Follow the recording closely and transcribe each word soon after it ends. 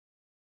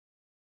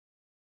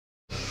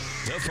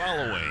The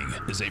following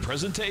is a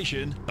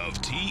presentation of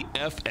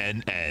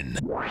TFNN.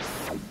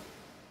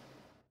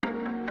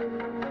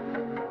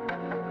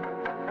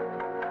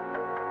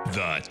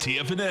 The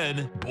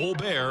TFNN Bull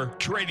Bear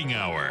Trading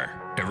Hour.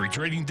 Every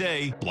trading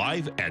day,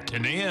 live at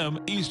 10 a.m.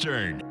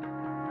 Eastern.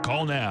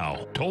 Call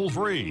now, toll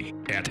free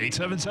at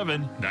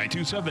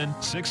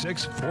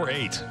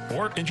 877-927-6648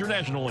 or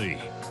internationally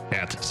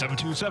at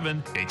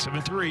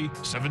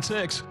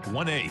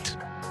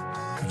 727-873-7618.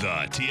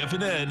 The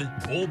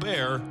TFNN Bull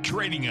Bear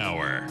Trading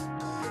Hour.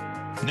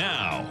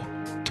 Now,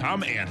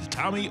 Tom and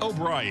Tommy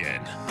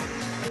O'Brien.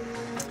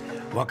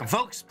 Welcome,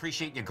 folks.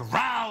 Appreciate you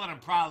growling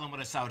and prowling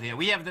with us out here.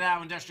 We have the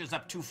Dow Industrials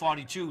up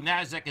 242.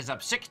 NASDAQ is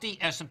up 60.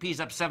 S&P's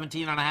up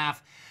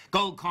 17.5.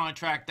 Gold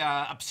contract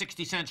up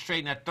 60 cents,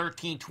 trading at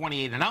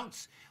 $13.28 an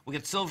ounce. We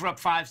get silver up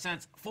 5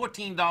 cents,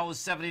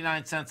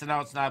 $14.79 an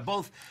ounce. Now,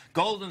 both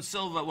gold and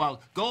silver,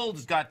 well,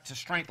 gold's got to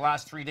strength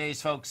last 3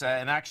 days, folks.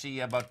 And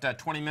actually, about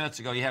 20 minutes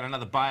ago, you had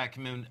another buyer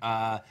come in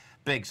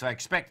big. So I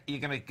expect you're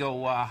going to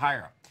go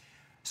higher.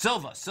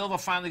 Silver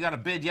finally got a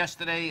bid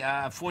yesterday,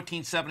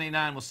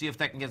 $14.79. We'll see if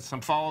they can get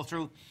some follow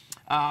through.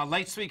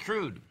 Light sweet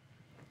crude,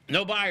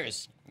 no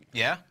buyers.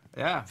 Yeah?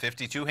 Yeah.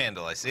 52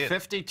 handle, I see it.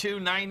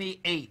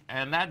 52.98,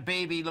 and that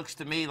baby looks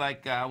to me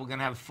like we're going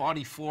to have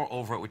 44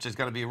 over it, which is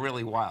going to be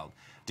really wild.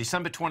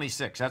 December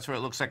 26, that's where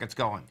it looks like it's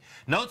going.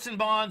 Notes and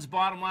bonds,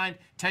 bottom line,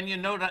 10-year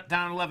note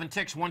down 11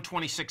 ticks,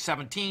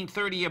 126.17.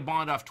 30-year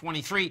bond off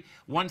 23,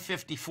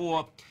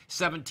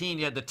 154.17.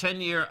 You had the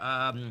 10-year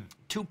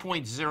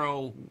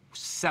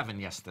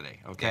 2.07 yesterday,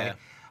 okay?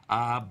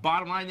 Yeah.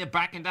 Bottom line, they're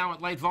backing down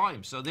with light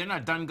volume, so they're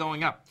not done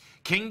going up.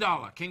 King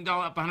dollar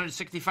up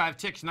 165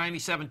 ticks,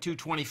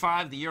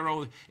 97.225. The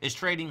euro is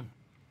trading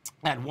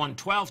at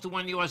 112 to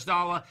 1 U.S.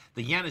 dollar.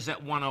 The yen is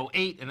at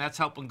 108, and that's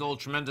helping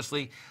gold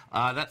tremendously.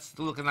 That's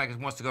looking like it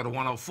wants to go to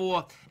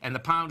 104, and the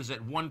pound is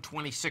at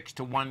 126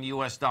 to 1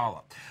 U.S.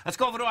 dollar. Let's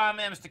go over to our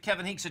man, Mr.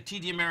 Kevin Hinks at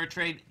TD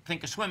Ameritrade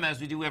Thinkorswim, as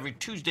we do every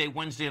Tuesday,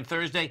 Wednesday, and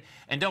Thursday.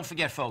 And don't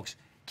forget, folks,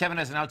 Kevin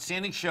has an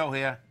outstanding show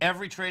here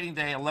every trading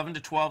day, 11 to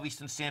 12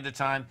 Eastern Standard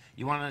Time.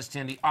 You want to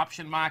understand the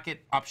option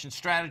market, option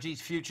strategies,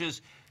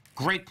 futures.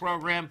 Great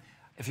program.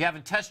 If you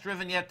haven't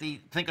test-driven yet the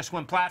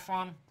Thinkorswim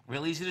platform,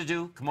 real easy to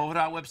do. Come over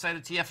to our website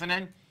at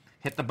TFNN,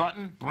 hit the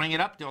button, bring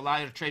it up. They'll allow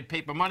you to trade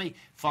paper money.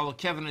 Follow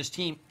Kevin and his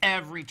team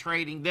every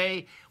trading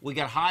day. We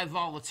got high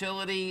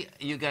volatility.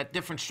 You got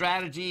different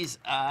strategies.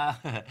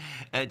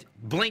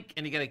 Blink,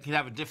 and you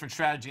have a different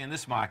strategy in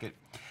this market.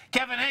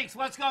 Kevin Hinks,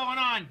 what's going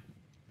on?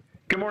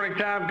 Good morning,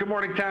 Tom. Good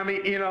morning,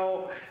 Tommy. You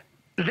know,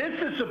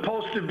 this is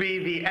supposed to be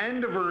the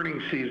end of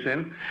earnings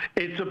season.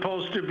 It's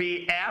supposed to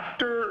be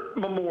after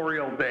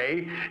Memorial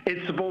Day.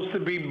 It's supposed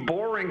to be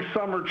boring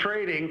summer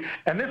trading,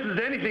 and this is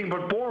anything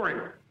but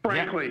boring,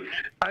 frankly. Yeah.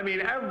 I mean,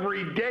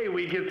 every day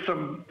we get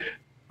some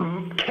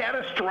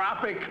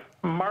catastrophic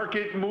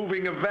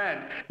market-moving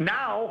event.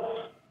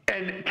 Now,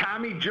 and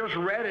Tommy just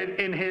read it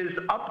in his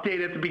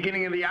update at the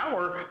beginning of the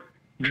hour,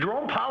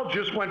 Jerome Powell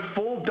just went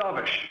full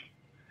dovish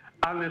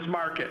on this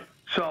market.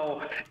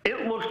 So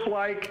it looks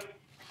like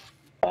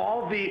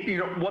all the,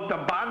 what the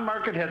bond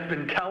market has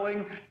been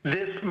telling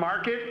this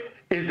market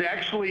is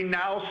actually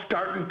now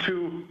starting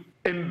to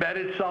embed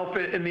itself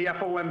in the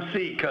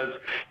FOMC because,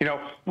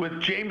 with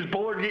James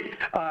Bullard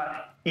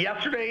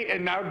yesterday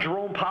and now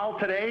Jerome Powell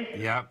today.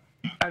 Yeah.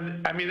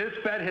 And, I mean, this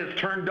Fed has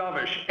turned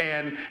dovish.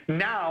 And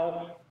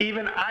now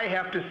even I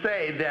have to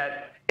say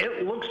that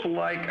it looks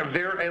like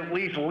they're at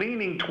least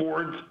leaning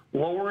towards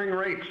lowering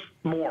rates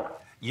more.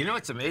 You know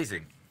what's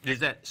amazing is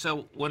that,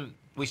 so when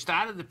we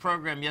started the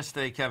program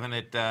yesterday, Kevin,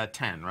 at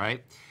 10,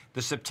 right?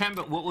 The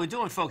September, what we're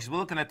doing, folks, we're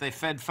looking at the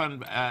Fed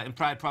fund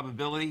implied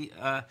probability.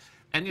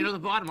 And, the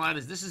bottom line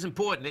is this is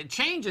important. It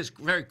changes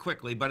very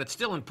quickly, but it's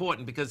still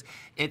important because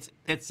it's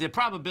the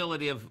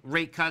probability of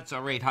rate cuts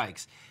or rate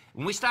hikes.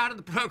 When we started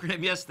the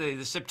program yesterday,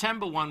 the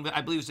September one,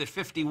 I believe, was at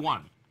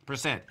 51%.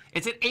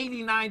 It's at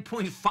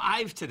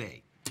 89.5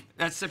 today.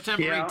 That's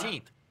September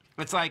 18th.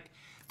 It's like,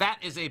 that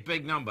is a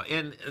big number.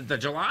 And the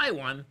July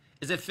one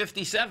is at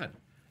 57.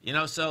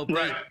 So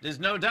right. There's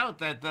no doubt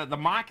that the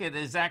market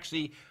is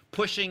actually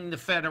pushing the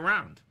Fed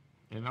around,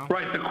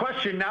 Right. The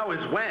question now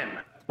is when,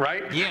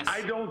 right? Yes.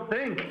 I don't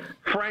think,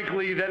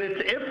 frankly, that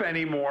it's if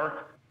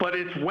anymore, but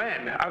it's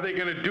when. Are they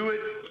going to do it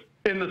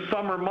in the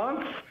summer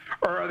months,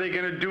 or are they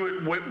going to do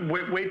it,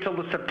 wait till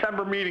the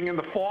September meeting in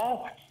the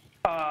fall?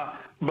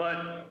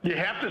 But you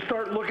have to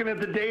start looking at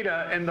the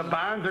data, and the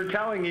bonds are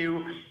telling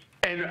you,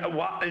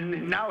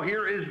 and now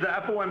here is the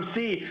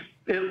FOMC.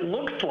 It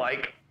looks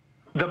like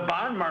the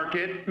bond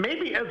market,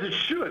 maybe as it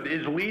should,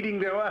 is leading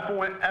the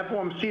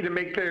FOMC to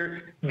make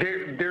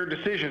their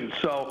decisions.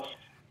 So,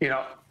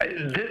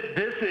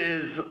 this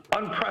is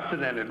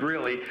unprecedented,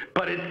 really.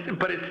 But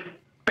it's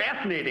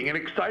fascinating and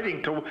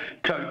exciting to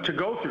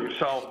go through.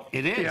 So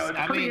it is. It's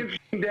a pretty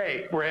interesting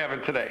day we're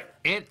having today.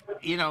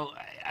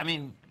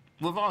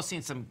 We've all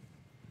seen some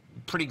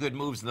pretty good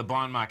moves in the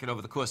bond market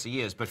over the course of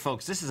years, but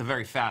folks, this is a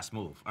very fast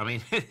move. I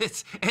mean,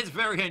 it's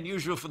very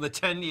unusual for the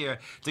 10-year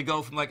to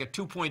go from like a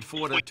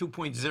 2.4 to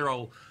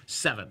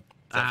 2.07.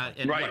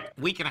 in Right. what,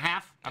 week and a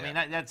half. I mean,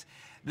 that's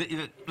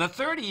the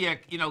 30-year,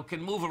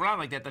 can move around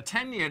like that. The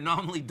 10-year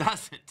normally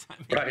doesn't. I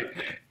mean, Right.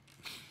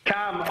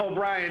 Tom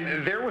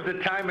O'Brien, there was a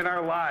time in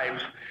our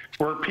lives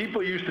where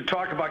people used to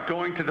talk about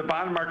going to the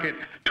bond market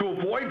to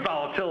avoid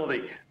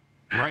volatility.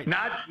 Right.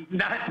 Not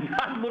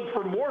look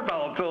for more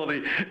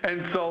volatility.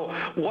 And so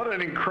what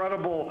an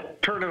incredible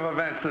turn of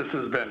events this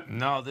has been.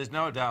 No, there's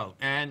no doubt.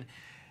 And,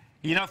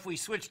 if we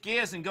switch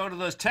gears and go to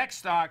those tech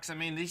stocks, I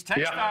mean, these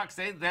tech stocks,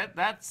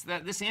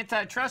 this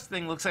antitrust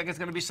thing looks like it's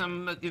going to be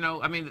some,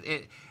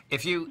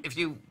 if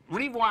you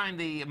rewind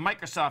the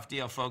Microsoft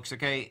deal, folks,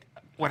 okay,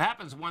 what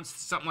happens once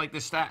something like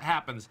this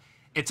happens,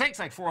 it takes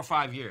like 4 or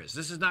 5 years.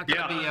 This is not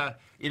going to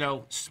be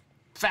a,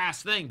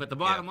 fast thing. But the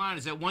bottom line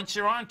is that once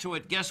you're onto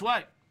it, guess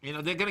what? They're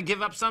going to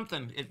give up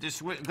something. It's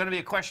just going to be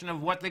a question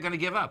of what they're going to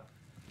give up.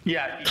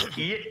 Yeah.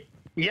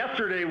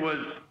 Yesterday was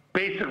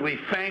basically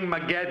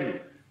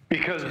Fangmageddon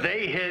because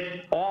they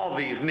hit all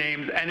these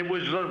names, and it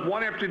was just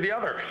one after the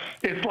other.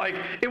 It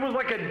was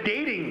like a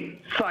dating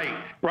site,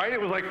 right?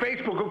 It was like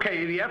Facebook.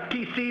 Okay, the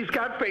FTC's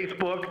got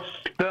Facebook.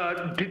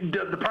 The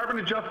Department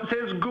of Justice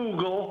has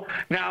Google.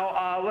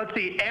 Now, let's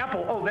see,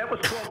 Apple. Oh, that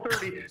was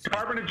 12:30.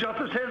 Department of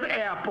Justice has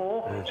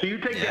Apple. So you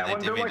take that one.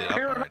 They're like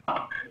pairing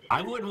up.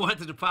 I wouldn't want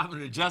the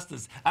Department of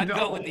Justice. I'd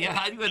go with the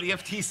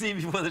FTC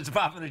before the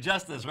Department of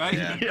Justice,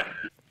 right?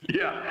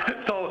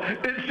 Yeah, so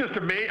it's just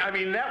amazing. I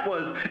mean,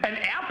 and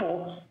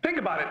Apple, think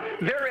about it.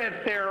 They're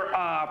at their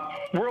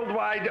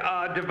worldwide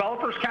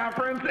developers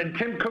conference, and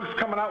Tim Cook's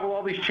coming out with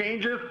all these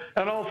changes,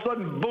 and all of a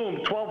sudden, boom,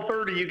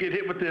 12:30, you get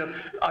hit with the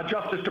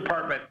Justice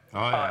Department.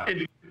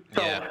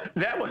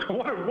 That was,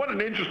 what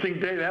an interesting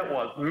day that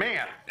was.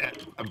 Man.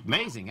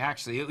 Amazing,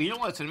 actually. You know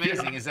what's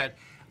amazing is that,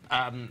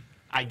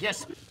 I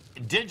guess,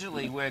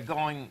 digitally, we're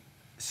going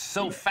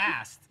so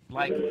fast.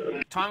 Like,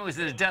 Tommy was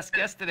at his desk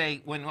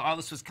yesterday when all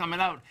this was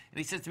coming out, and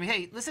he said to me,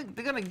 hey, listen,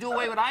 they're going to do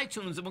away with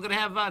iTunes, and we're going to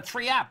have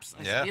 3 apps.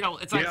 I said,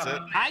 it's like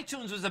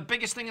iTunes was the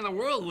biggest thing in the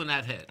world when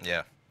that hit.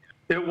 Yeah.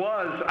 It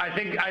was. I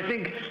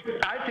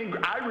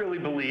really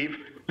believe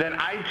that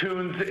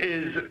iTunes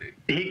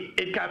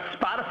it got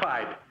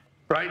Spotify,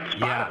 right?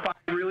 Spotify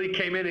really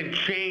came in and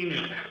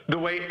changed the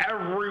way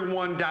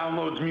everyone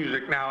downloads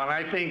music now, and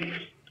I think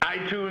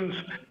iTunes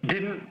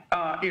didn't,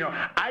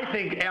 I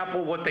think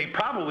Apple, what they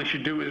probably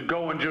should do is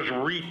go and just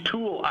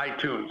retool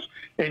iTunes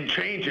and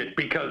change it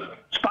because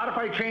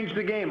Spotify changed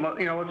the game,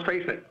 let's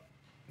face it.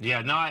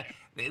 Yeah, no,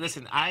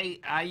 listen,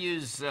 I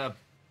use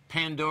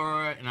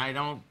Pandora and I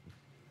don't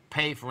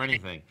pay for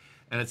anything.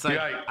 And it's like,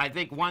 I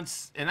think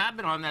once, and I've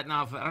been on that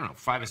now for, I don't know,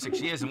 5 or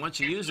 6 years, and once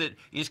you use it,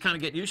 you just kind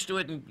of get used to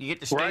it and you get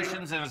the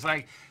stations, and it's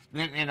like,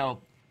 then,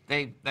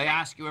 They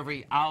ask you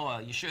every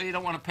hour, you sure you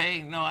don't want to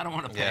pay? No, I don't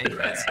want to pay.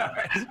 That's all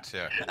right.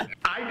 Sure.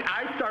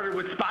 I started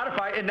with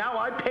Spotify, and now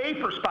I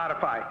pay for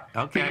Spotify.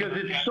 Okay. Because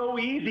it's so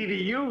easy to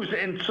use,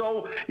 and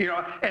so,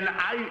 and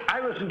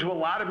I listen to a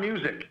lot of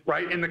music,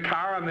 right, in the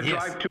car on the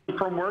drive to and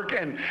from work,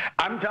 and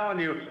I'm telling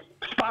you,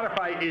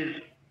 Spotify is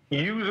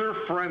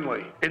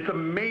user-friendly. It's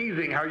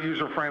amazing how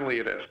user-friendly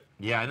it is.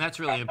 Yeah, and that's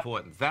really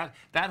important. That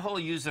whole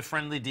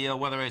user-friendly deal,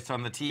 whether it's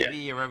on the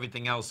TV or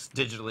everything else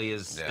digitally,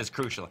 is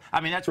crucial. I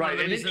mean, that's right.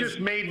 One of the reasons it just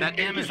made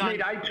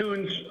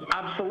iTunes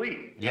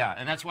obsolete. Yeah,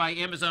 and that's why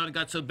Amazon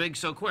got so big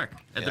so quick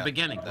at the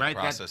beginning, right?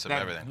 Process of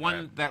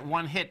everything. That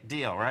one-hit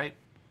deal, right?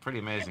 Pretty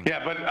amazing.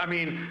 Yeah, but I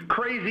mean,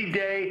 crazy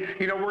day.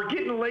 We're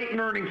getting late in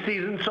earnings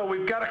season, so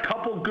we've got a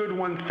couple good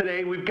ones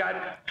today. We've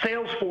got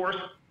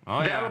Salesforce.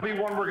 That'll be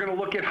one we're going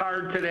to look at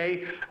hard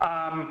today.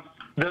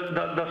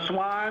 The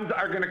Swans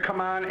are going to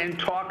come on and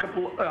talk,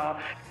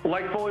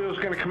 Lightfolio is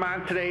going to come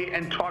on today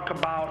and talk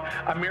about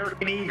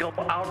American Eagle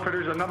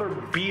Outfitters, another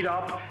beat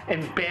up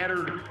and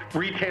battered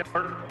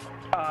retailer.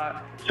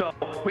 So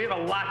we have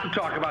a lot to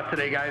talk about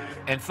today, guys.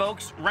 And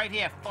folks, right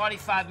here,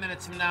 45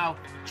 minutes from now,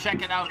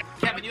 check it out.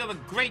 Kevin, you have a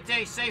great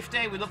day, safe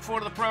day. We look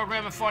forward to the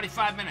program in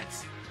 45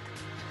 minutes.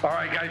 All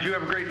right, guys, you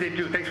have a great day,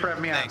 too. Thanks for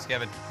having me on. Thanks,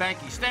 Kevin.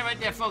 Thank you. Stay right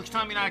there, folks.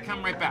 Tommy and I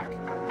come right back.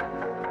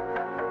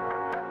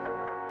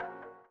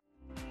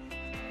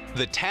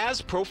 The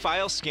TAS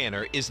Profile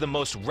Scanner is the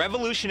most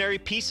revolutionary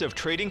piece of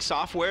trading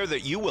software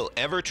that you will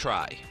ever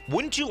try.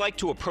 Wouldn't you like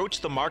to approach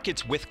the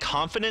markets with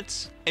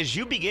confidence? As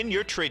you begin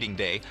your trading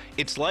day,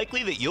 it's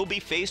likely that you'll be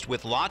faced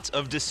with lots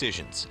of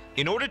decisions.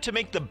 In order to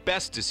make the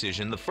best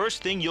decision, the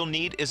first thing you'll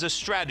need is a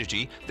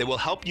strategy that will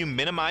help you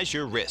minimize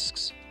your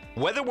risks.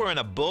 Whether we're in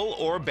a bull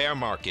or bear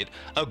market,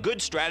 a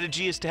good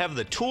strategy is to have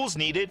the tools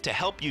needed to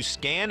help you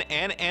scan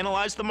and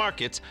analyze the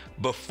markets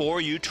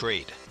before you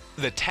trade.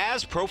 The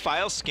TAS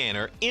Profile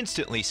Scanner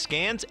instantly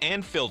scans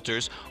and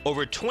filters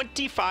over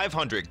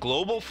 2,500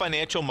 global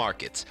financial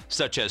markets,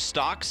 such as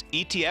stocks,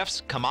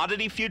 ETFs,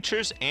 commodity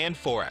futures, and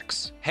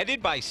Forex.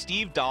 Headed by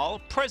Steve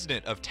Dahl,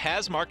 president of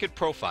TAS Market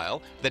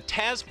Profile, the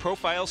TAS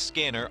Profile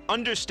Scanner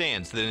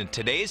understands that in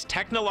today's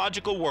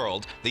technological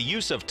world, the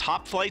use of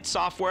top-flight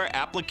software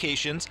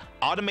applications,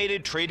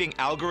 automated trading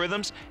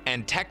algorithms,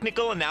 and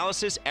technical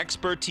analysis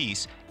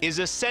expertise is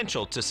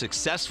essential to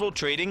successful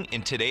trading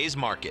in today's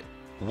market.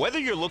 Whether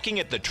you're looking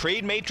at the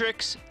trade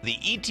matrix, the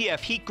ETF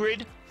heat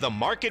grid, the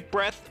market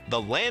breadth,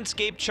 the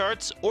landscape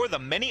charts, or the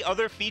many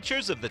other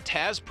features of the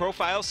TAS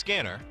Profile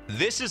Scanner,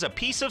 this is a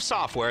piece of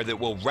software that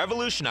will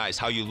revolutionize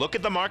how you look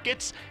at the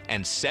markets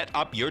and set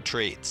up your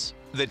trades.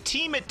 The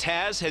team at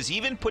TAS has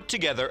even put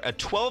together a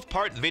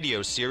 12-part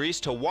video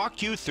series to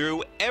walk you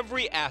through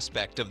every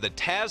aspect of the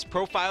TAS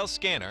Profile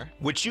Scanner,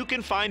 which you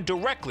can find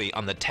directly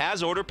on the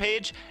TAS order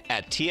page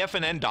at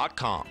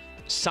TFNN.com.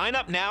 Sign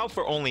up now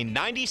for only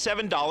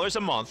 $97 a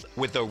month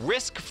with a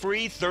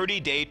risk-free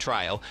 30-day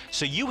trial,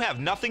 so you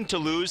have nothing to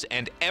lose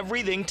and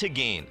everything to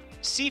gain.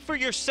 See for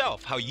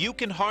yourself how you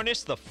can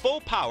harness the full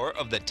power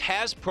of the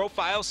TAS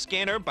Profile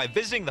Scanner by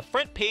visiting the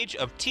front page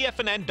of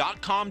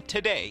TFNN.com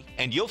today,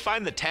 and you'll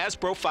find the TAS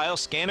Profile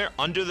Scanner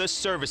under the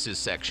Services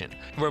section.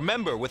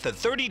 Remember, with a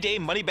 30-day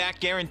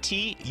money-back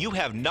guarantee, you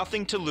have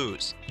nothing to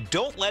lose.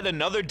 Don't let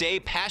another day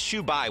pass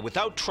you by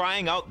without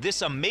trying out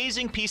this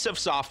amazing piece of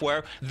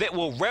software that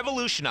will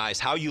revolutionize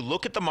how you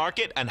look at the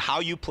market and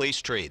how you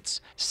place trades.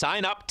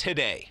 Sign up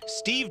today.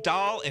 Steve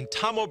Dahl and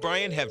Tom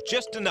O'Brien have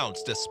just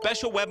announced a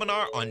special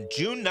webinar on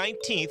June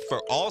 19th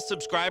for all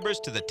subscribers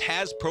to the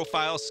TAS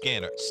Profile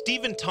Scanner.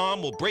 Steve and Tom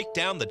will break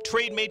down the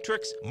trade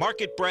matrix,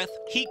 market breadth,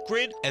 heat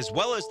grid, as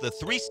well as the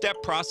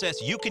 3-step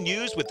process you can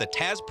use with the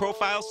TAS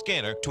Profile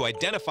Scanner to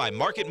identify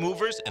market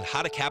movers and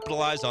how to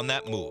capitalize on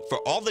that move.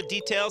 For all the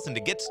details and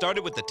to get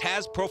started with the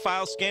TAS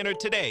Profile Scanner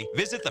today,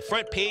 visit the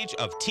front page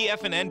of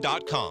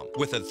TFNN.com.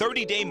 With a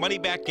 30-day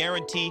money-back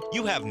guarantee,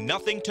 you have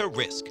nothing to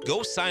risk.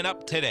 Go sign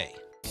up today.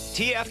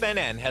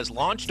 TFNN has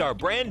launched our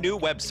brand new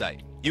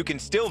website. You can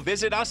still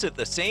visit us at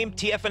the same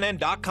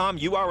TFNN.com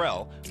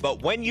URL,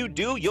 but when you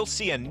do, you'll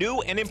see a new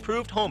and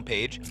improved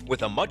homepage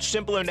with a much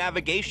simpler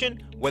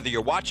navigation, whether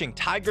you're watching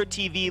Tiger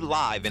TV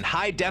live in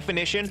high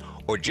definition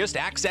or just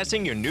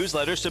accessing your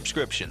newsletter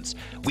subscriptions.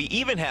 We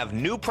even have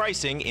new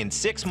pricing in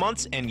 6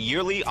 months and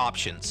yearly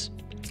options.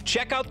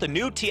 Check out the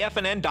new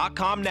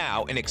TFNN.com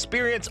now and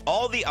experience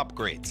all the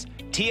upgrades.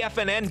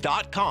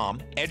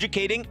 TFNN.com,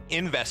 educating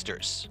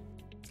investors.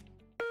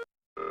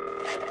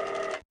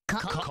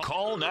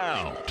 Call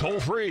now, toll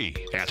free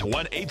at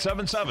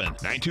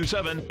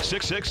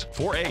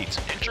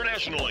 1-877-927-6648.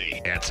 Internationally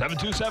at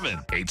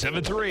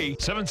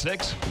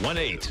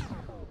 727-873-7618.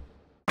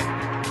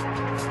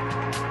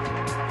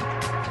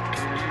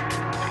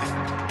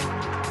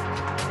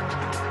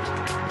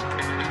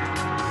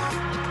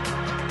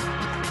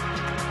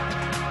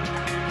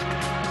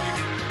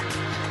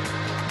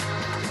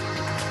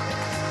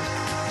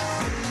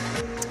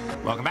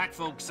 Welcome back,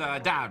 folks.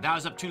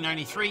 Dow's up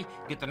 293.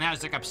 Get the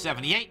Nasdaq up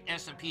 78.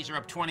 S&Ps are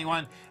up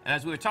 21. And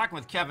as we were talking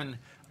with Kevin,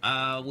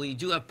 we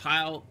do have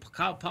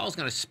Paul's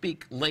going to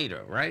speak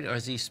later, right? Or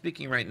is he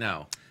speaking right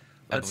now?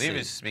 I believe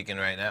he's speaking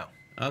right now.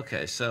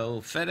 Okay,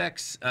 so Fed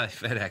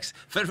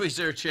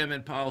Reserve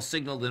Chairman Powell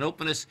signaled an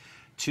openness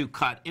to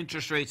cut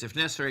interest rates if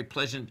necessary,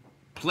 pledging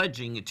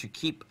to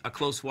keep a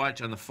close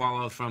watch on the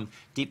fallout from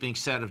deepening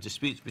set of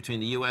disputes between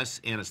the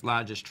U.S. and its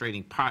largest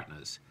trading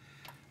partners.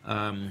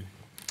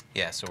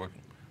 Yeah, so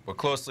we're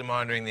closely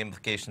monitoring the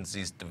implications of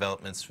these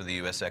developments for the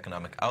U.S.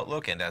 economic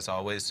outlook, and as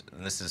always,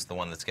 and this is the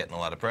one that's getting a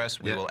lot of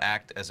press, we will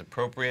act as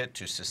appropriate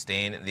to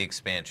sustain the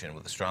expansion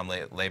with a strong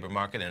labor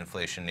market and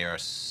inflation near a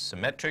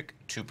symmetric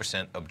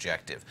 2%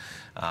 objective.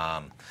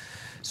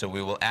 So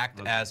we will act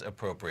as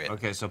appropriate.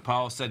 Okay, so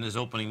Powell said in his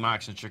opening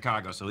remarks in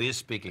Chicago, so he is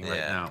speaking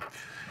right now.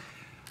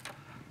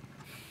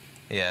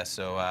 Yeah,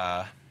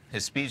 so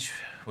his speech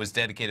was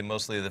dedicated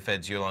mostly to the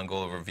Fed's year-long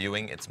goal of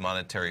reviewing its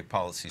monetary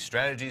policy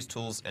strategies,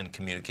 tools, and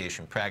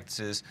communication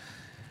practices.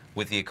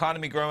 With the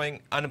economy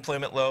growing,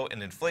 unemployment low,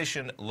 and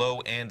inflation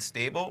low and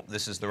stable,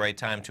 this is the right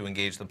time to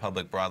engage the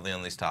public broadly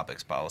on these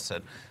topics, Powell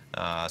said.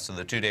 So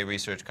the 2-day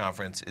research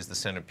conference is the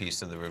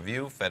centerpiece of the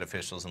review. Fed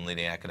officials and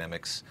leading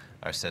academics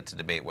are set to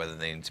debate whether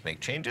they need to make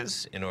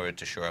changes in order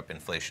to shore up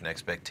inflation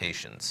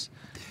expectations.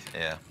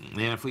 Yeah.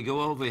 And if we go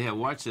over here,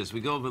 watch this.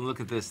 We go over and look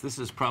at this. This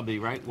is probably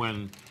right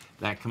when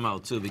that come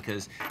out too,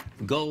 because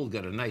gold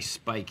got a nice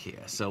spike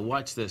here. So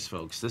watch this,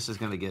 folks. This is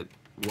going to get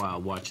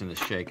wild watching this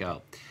shake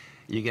out.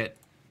 You get,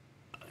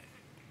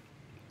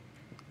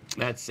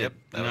 that's it,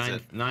 that was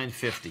it.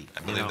 950.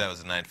 I believe that was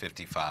a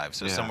 955,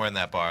 so somewhere in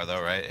that bar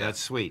though, right? That's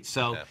sweet.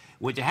 So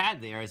what you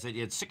had there is that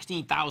you had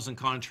 16,000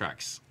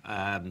 contracts.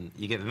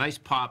 You get a nice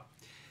pop.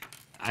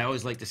 I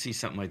always like to see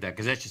something like that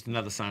because that's just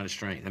another sign of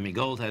strength. I mean,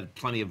 gold had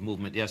plenty of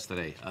movement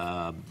yesterday.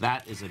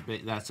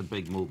 That's a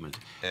big movement.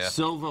 Yeah.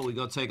 Silver, we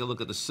go take a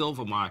look at the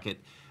silver market.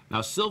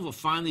 Now, silver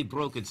finally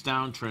broke its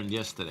downtrend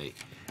yesterday,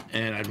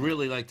 and I'd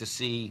really like to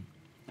see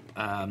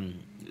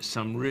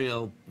some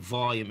real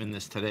volume in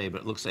this today.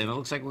 But it looks like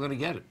we're going to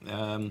get it.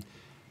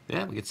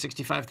 Yeah, we get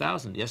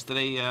 65,000.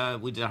 Yesterday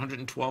we did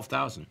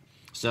 112,000.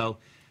 So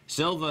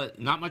silver,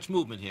 not much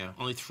movement here,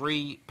 only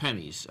 3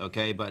 pennies.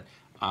 Okay, but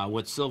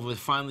what silver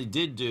finally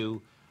did do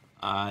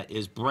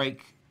is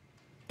break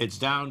its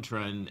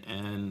downtrend,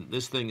 and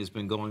this thing has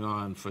been going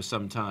on for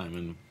some time.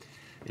 And,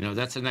 you know,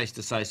 that's a nice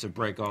decisive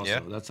break also.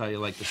 Yeah. That's how you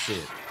like to see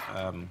it.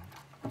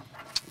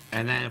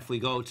 And then if we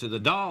go to the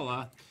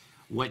dollar,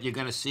 what you're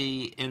going to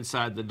see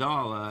inside the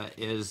dollar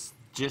is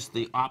just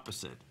the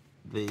opposite.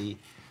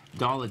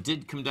 Dollar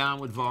did come down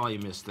with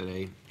volume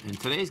yesterday, and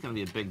today's going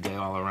to be a big day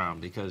all around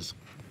because,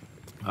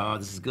 oh,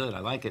 this is good. I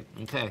like it.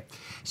 Okay.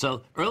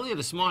 So earlier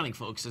this morning,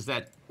 folks, is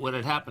that what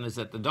had happened is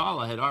that the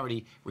dollar had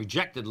already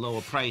rejected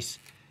lower price,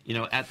 you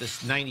know, at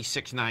this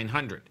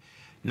 96,900.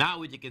 Now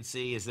what you can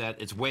see is that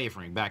it's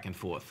wavering back and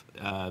forth.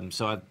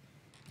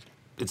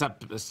 It's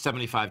up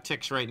 75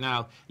 ticks right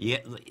now.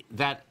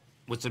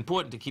 What's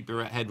important to keep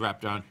your head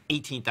wrapped around,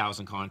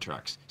 18,000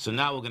 contracts. So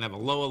now we're going to have a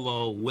lower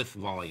low with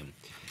volume.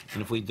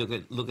 And if we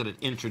look at it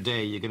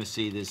intraday, you're going to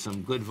see there's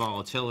some good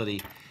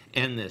volatility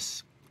in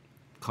this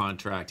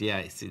contract.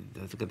 Yeah, see,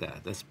 look at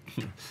that. That's,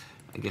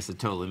 I guess it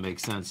totally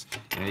makes sense.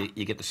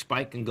 You get the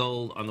spike in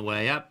gold on the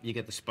way up. You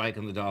get the spike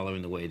in the dollar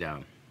on the way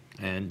down.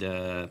 And,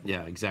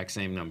 yeah, exact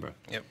same number.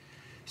 Yep.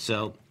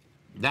 So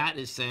that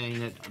is saying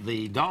that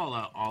the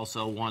dollar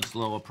also wants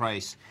lower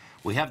price.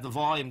 We have the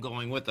volume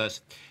going with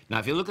us. Now,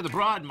 if you look at the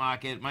broad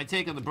market, my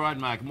take on the broad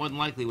market, more than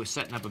likely we're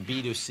setting up a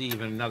B2C,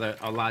 even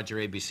a larger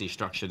ABC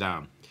structure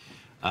down.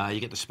 You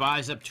get the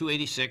SPYs up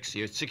 286.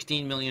 You're at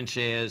 16 million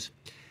shares,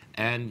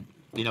 and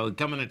you know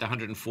coming at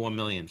 104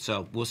 million.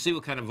 So we'll see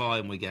what kind of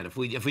volume we get. If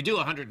we do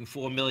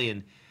 104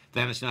 million,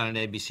 then it's not an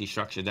ABC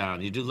structure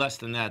down. You do less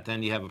than that,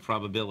 then you have a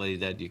probability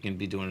that you can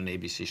be doing an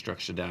ABC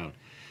structure down.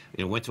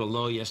 You know, went to a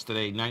low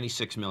yesterday,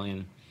 96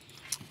 million.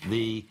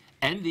 The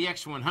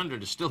NDX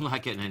 100 is still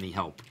not getting any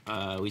help.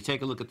 We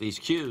take a look at these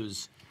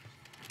Qs.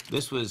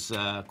 This was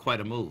quite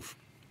a move.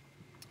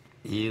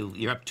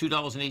 You're up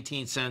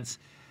 $2.18.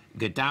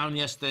 Got down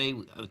yesterday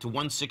to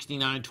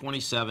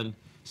 169.27,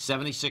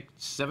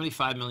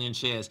 75 million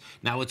shares.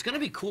 Now, what's going to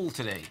be cool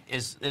today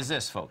is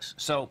this, folks.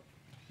 So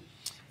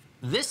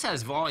this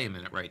has volume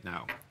in it right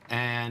now,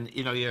 and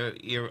you know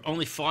you're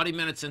only 40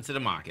 minutes into the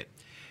market.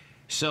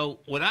 So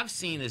what I've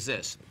seen is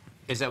this: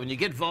 is that when you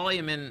get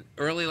volume in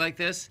early like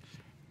this,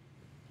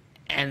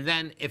 and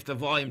then if the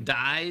volume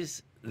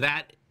dies,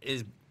 that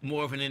is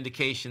more of an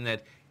indication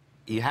that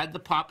you had the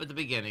pop at the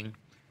beginning.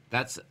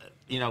 That's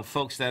you know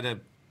folks that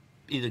are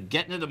either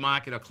getting into the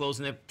market or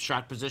closing their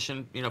short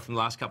position, you know, from the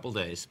last couple of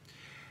days.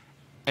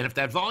 And if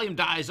that volume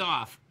dies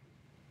off,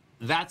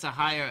 that's a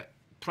higher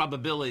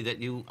probability that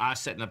you are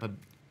setting up a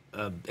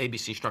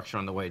ABC structure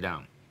on the way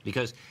down.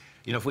 Because,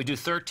 you know, if we do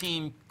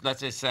 13, let's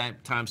say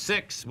times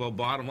 6, well,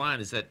 bottom line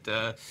is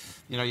that,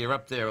 you know, you're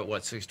up there at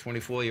what,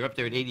 624? You're up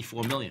there at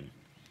 84 million.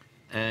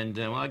 And,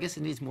 well, I guess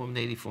it needs more than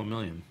 84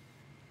 million.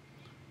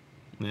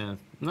 Yeah.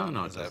 No, it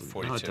doesn't.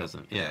 42? No, it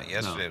doesn't. Yeah,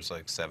 yesterday it was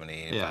like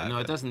 70. Yeah, no,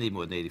 it doesn't need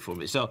more than 84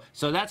 million.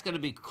 So that's going to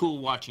be cool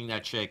watching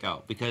that shake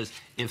out, because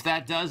if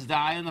that does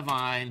die on the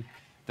vine,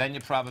 then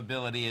your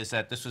probability is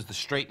that this was the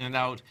straightening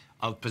out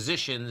of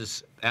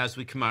positions as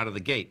we come out of the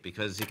gate,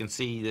 because you can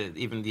see that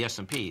even the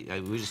S&P,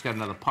 we just got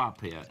another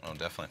pop here. Oh,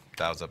 definitely.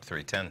 Dow's up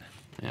 310.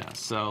 Yeah,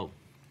 so,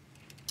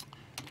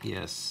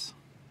 yes.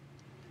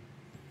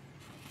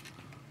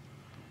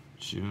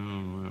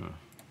 June.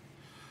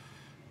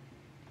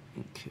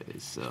 Okay,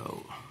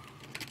 so.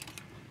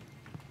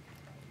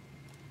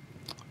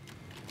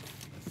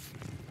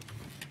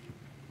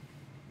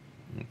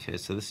 Okay,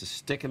 so this is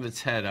sticking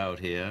its head out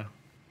here.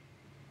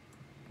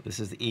 This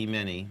is the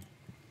E-mini.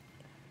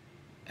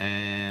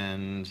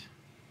 And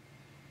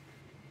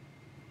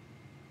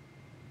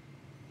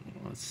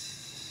well,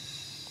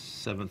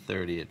 it's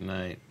 7:30 at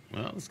night.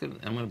 Well,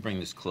 I'm going to bring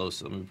this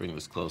closer. Let me bring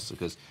this closer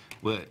because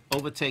we're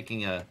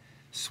overtaking a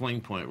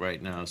swing point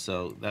right now,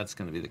 so that's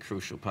going to be the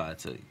crucial part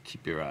to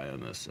keep your eye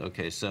on this.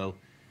 Okay, so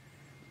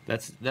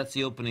that's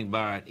the opening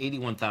bar at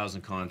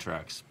 81,000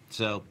 contracts.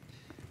 So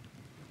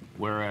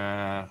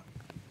we're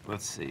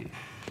let's see.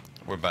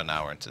 We're about an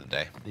hour into the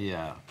day.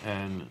 Yeah,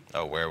 and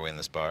oh, where are we in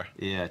this bar?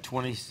 Yeah,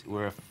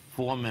 we're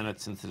 4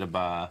 minutes into the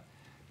bar,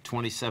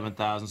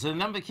 27,000. So the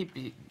number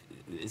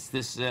it's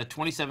this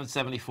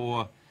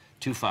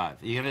 2774.25.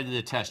 You're gonna do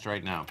the test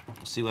right now.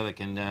 See whether it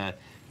can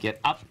get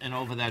up and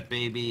over that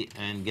baby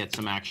and get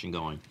some action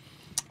going.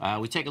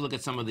 We take a look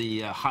at some of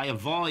the higher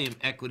volume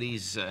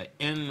equities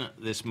in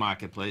this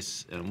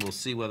marketplace, and we'll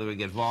see whether we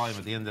get volume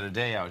at the end of the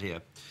day out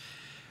here.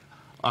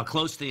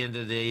 Close to the end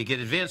of the day. You get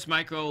Advanced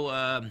Micro,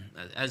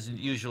 as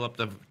usual, up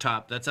the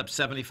top. That's up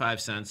 75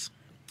 cents.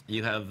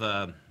 You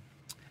have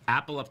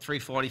Apple up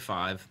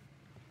 345.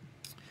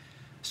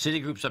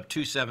 Citigroup's up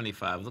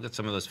 275. Look at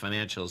some of those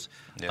financials.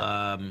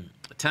 Yeah.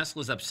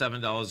 Tesla's up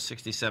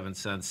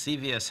 $7.67.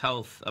 CVS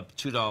Health up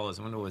 $2.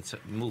 I wonder what's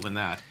moving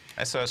that.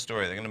 I saw a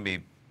story. They're going to be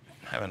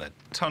having a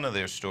ton of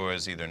their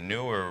stores either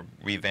new or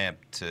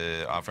revamped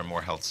to offer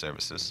more health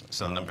services.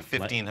 So number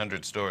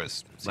 1,500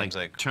 stores seems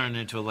like turned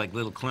into like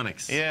little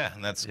clinics. Yeah,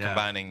 and that's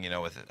combining, you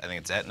know, with I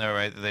think it's Aetna,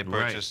 right, that they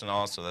purchased, and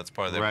also that's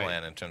part of their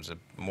plan in terms of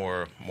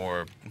more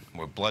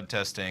blood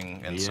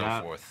testing and so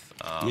forth.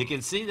 You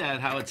can see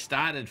that how it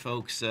started,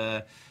 folks.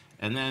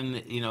 And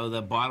then, you know, the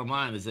bottom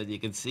line is that you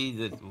can see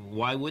that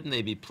why wouldn't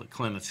they be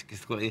clinics?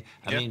 I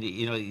mean,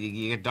 you know,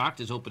 you get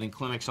doctors opening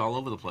clinics all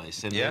over the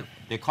place. And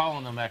they're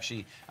calling them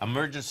actually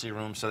emergency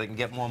rooms so they can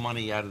get more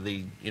money out of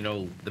the, you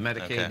know, the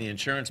Medicaid and the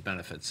insurance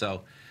benefits.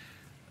 So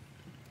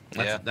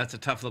that's a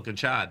tough looking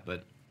chart.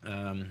 But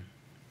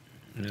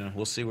Yeah,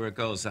 we'll see where it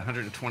goes.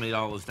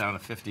 $120 down to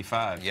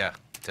 55. Yeah,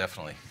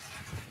 definitely.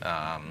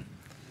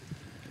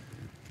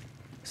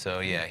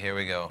 So yeah, here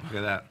we go. Look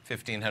at that.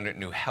 1,500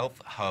 new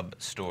Health Hub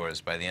stores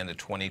by the end of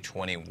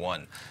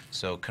 2021.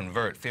 So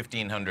convert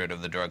 1,500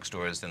 of the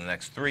drugstores in the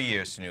next 3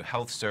 years to new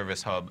Health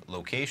Service Hub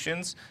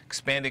locations,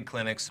 expanded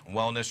clinics,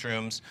 wellness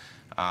rooms,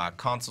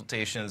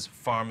 consultations,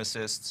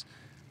 pharmacists.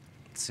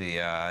 Let's see,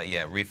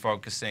 yeah,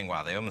 refocusing.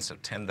 Wow, they almost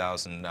have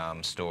 10,000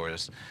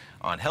 stores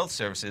on health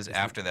services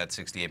after that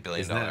 $68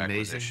 billion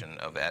acquisition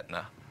of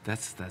Aetna.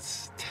 That's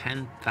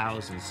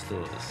 10,000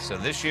 stores. So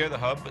this year, the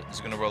hub is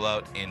going to roll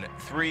out in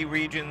 3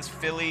 regions: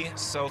 Philly,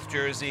 South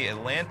Jersey,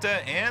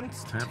 Atlanta, and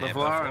Tampa,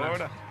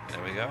 Florida.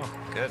 There we go.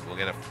 Good. We'll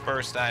get a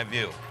first-eye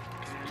view.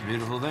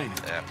 Beautiful thing.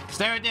 Yeah.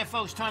 Stay right there,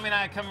 folks. Tommy and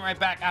I are coming right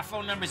back. Our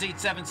phone number is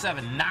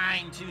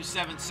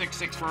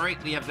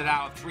 877-927-6648. We have the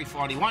Dow at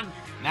 341.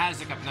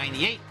 NASDAQ up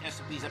 98.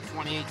 S&P's up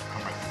 28.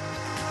 Come right back.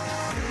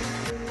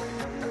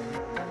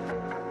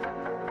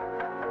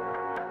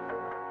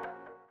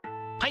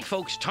 Hi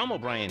folks, Tom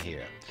O'Brien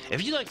here.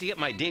 If you'd like to get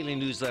my daily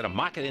newsletter,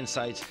 Market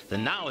Insights,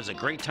 then now is a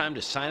great time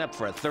to sign up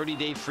for a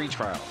 30-day free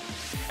trial.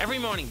 Every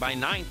morning by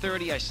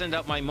 9:30, I send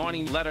out my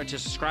morning letter to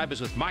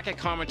subscribers with market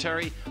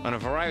commentary on a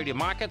variety of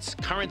markets,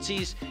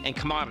 currencies, and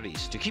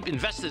commodities to keep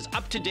investors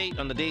up to date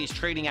on the day's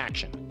trading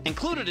action.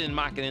 Included in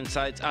Market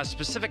Insights are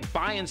specific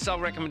buy and sell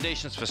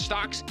recommendations for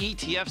stocks,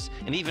 ETFs,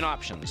 and even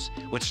options,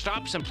 with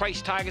stops and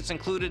price targets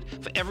included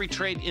for every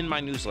trade in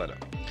my newsletter.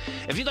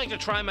 If you'd like to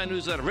try my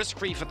newsletter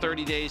risk-free for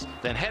 30 days,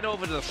 then head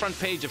over to the front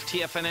page of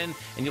TFNN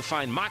and you'll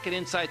find Market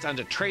Insights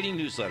under Trading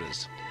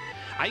Newsletters.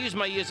 I use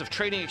my years of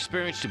trading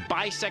experience to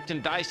bisect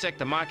and dissect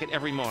the market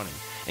every morning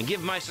and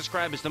give my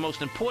subscribers the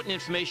most important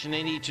information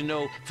they need to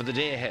know for the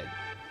day ahead.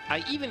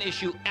 I even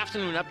issue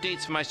afternoon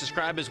updates for my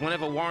subscribers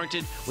whenever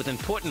warranted with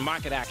important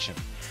market action.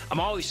 I'm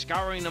always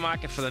scouring the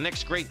market for the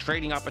next great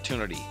trading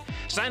opportunity.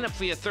 Sign up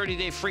for your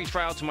 30-day free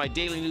trial to my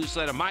daily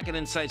newsletter, Market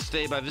Insights,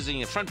 today by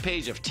visiting the front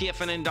page of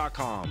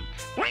TFNN.com.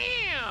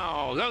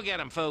 Wow! Go get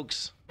 'em,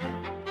 folks.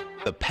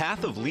 The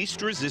Path of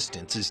Least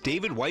Resistance is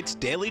David White's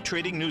daily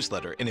trading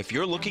newsletter, and if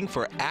you're looking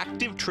for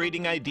active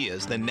trading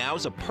ideas, then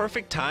now's a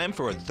perfect time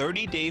for a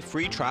 30-day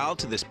free trial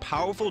to this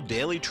powerful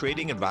daily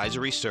trading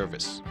advisory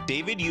service.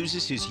 David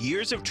uses his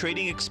years of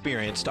trading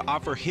experience to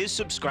offer his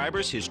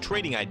subscribers his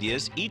trading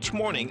ideas each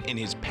morning in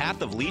his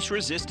Path of Least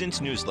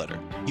Resistance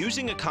newsletter.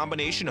 Using a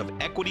combination of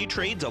equity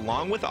trades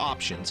along with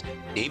options,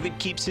 David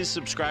keeps his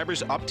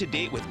subscribers up to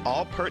date with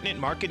all pertinent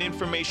market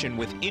information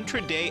with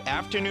intraday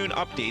afternoon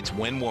updates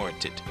when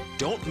warranted.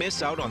 Don't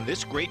miss out on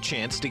this great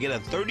chance to get a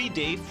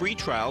 30-day free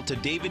trial to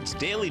David's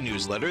daily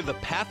newsletter, The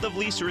Path of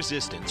Least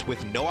Resistance,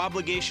 with no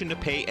obligation to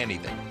pay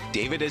anything.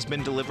 David has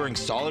been delivering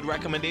solid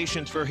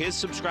recommendations for his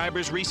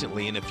subscribers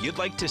recently, and if you'd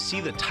like to see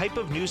the type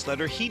of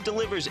newsletter he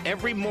delivers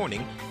every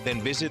morning,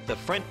 then visit the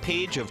front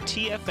page of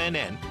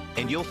TFNN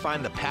and you'll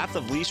find the Path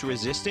of Least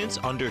Resistance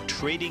under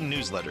Trading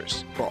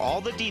Newsletters. For all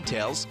the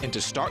details and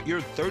to start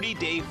your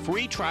 30-day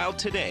free trial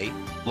today,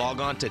 log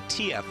on to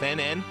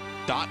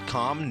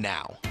TFNN.com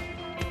now.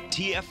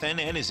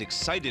 TFNN is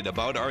excited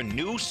about our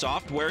new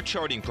software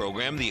charting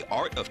program, The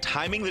Art of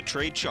Timing the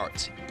Trade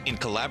Charts. In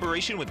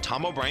collaboration with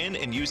Tom O'Brien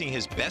and using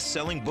his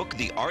best-selling book,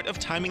 The Art of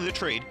Timing the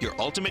Trade, Your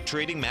Ultimate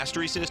Trading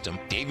Mastery System,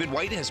 David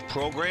White has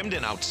programmed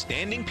an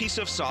outstanding piece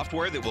of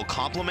software that will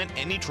complement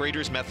any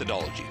trader's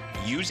methodology.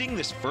 Using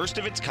this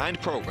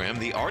first-of-its-kind program,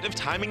 The Art of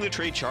Timing the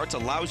Trade Charts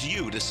allows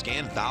you to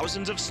scan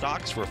thousands of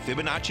stocks for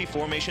Fibonacci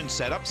formation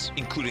setups,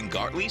 including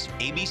Gartley's,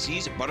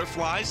 ABC's,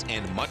 butterflies,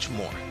 and much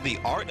more. The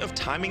Art of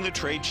Timing the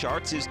Trade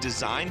Charts is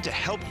designed to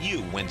help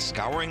you when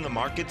scouring the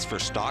markets for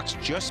stocks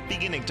just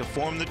beginning to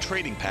form the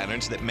trading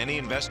patterns that many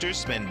investors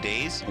spend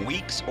days,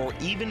 weeks, or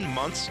even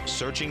months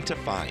searching to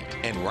find.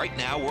 And right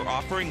now, we're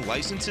offering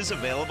licenses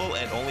available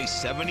at only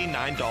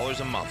 $79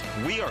 a month.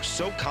 We are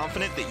so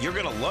confident that you're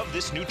going to love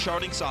this new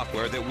charting software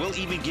that will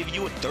even give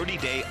you a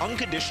 30-day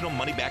unconditional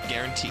money-back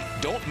guarantee.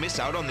 Don't miss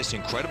out on this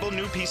incredible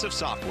new piece of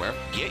software.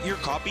 Get your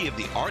copy of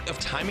The Art of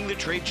Timing the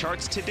Trade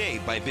Charts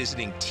today by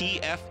visiting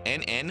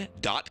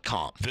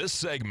TFNN.com. This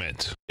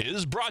segment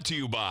is brought to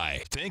you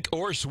by Think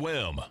or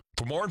Swim.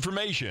 For more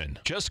information,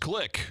 just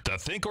click the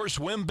Think or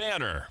Swim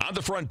banner on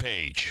the front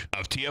page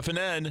of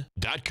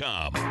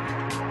TFNN.com.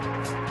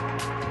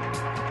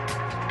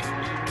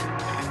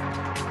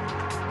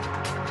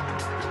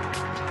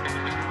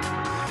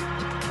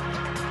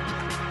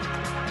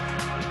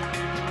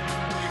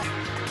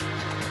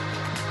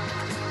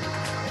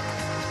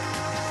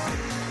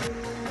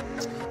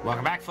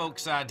 Welcome back,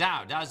 folks.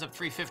 Dow's up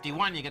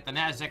 351. You get the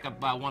NASDAQ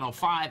up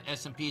 105.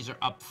 S&Ps are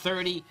up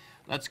 30.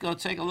 Let's go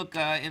take a look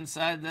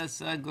inside this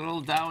good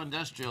old Dow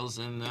Industrials.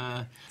 And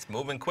it's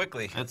moving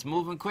quickly. It's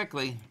moving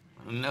quickly.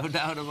 No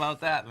doubt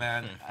about that,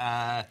 man.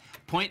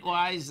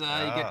 Point-wise, you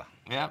get...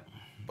 Yep.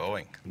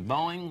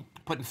 Boeing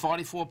putting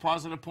 44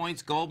 positive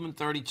points. Goldman,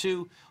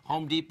 32.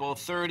 Home Depot,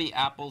 30.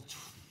 Apple,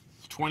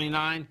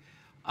 29.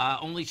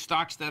 Only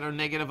stocks that are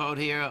negative out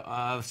here,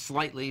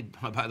 slightly,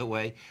 by the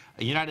way.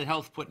 United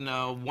Health putting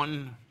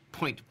 1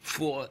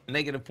 0.4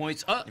 negative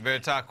points. Oh, You better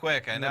talk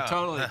quick. I know.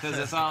 totally, because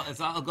it's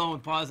all going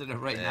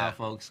positive right now,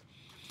 folks.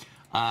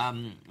 Let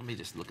me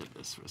just look at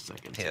this for a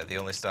second. Yeah, the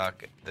only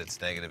stock that's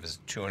negative is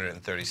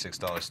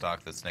 $236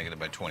 stock that's negative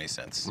by 20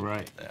 cents.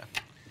 Right. Yeah.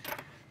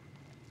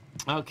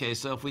 Okay,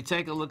 so if we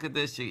take a look at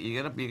this,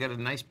 you got a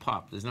nice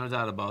pop. There's no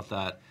doubt about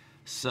that.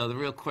 So the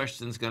real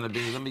question is going to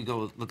be, let me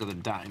go look at the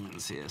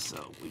diamonds here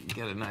so we can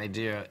get an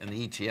idea in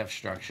the ETF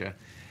structure.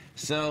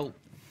 So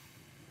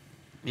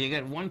you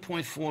get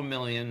 1.4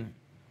 million.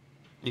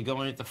 You're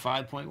going into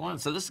 5.1.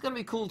 So this is going to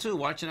be cool, too,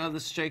 watching how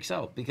this shakes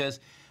out. Because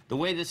the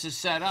way this is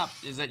set up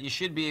is that you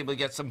should be able to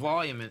get some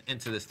volume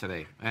into this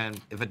today. And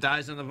if it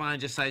dies on the vine,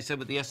 just like I said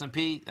with the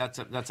S&P, that's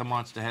a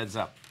monster heads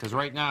up. Because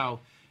right now,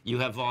 you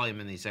have volume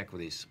in these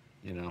equities.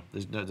 You know,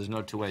 there's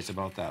no two ways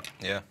about that.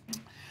 Yeah.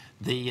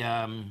 The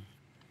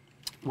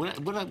what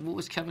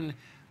was Kevin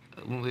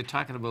when we were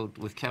talking about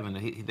with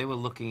Kevin? They were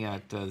looking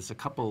at there's a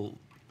couple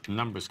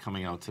numbers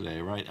coming out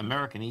today, right?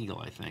 American Eagle,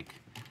 I think.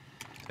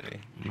 Did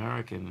he?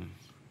 American.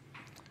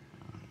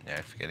 Yeah,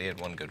 I forget. He had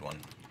one good one.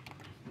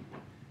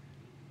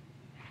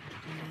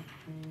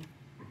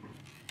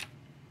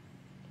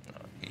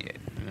 Yeah.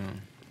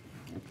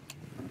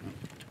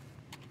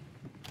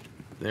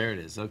 There it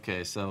is.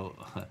 Okay, so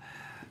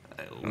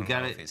we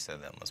got it. If he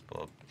said that, let's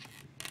pull up.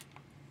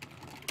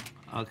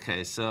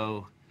 Okay,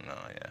 so. No,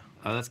 yeah.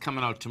 That's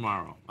coming out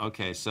tomorrow.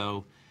 Okay,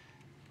 so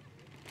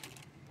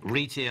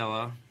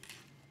retailer.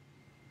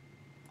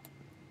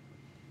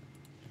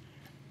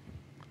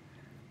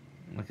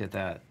 Look at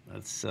that.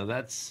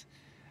 That's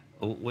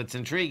what's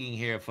intriguing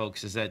here,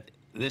 folks, is that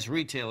this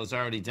retail is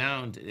already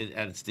down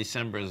at its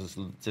December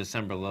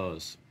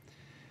lows.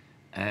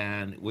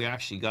 And we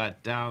actually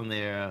got down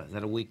there, is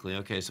that a weekly?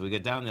 Okay, so we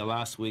got down there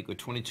last week with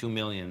 22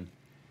 million.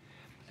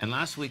 And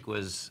last week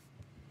was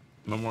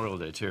Memorial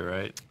Day too,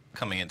 right?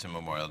 Coming into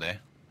Memorial Day.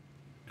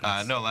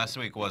 No, last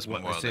week was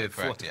Memorial Day,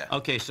 correct, yeah.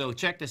 Okay, so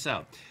check this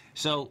out.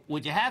 So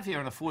what you have here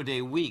on a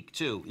 4-day week,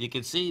 too, you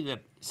can see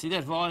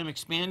that volume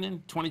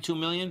expanding, 22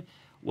 million?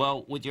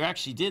 Well, what you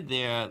actually did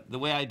there, the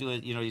way I do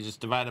it, you know, you just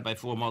divide it by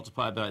 4,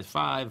 multiply it by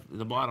 5.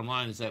 The bottom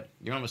line is that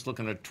you're almost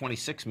looking at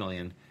 26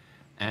 million,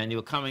 and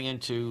you're coming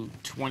into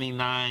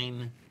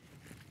 29.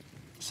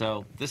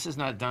 So this is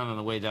not done on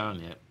the way down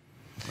yet.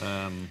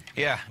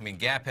 Yeah, I mean,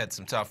 Gap had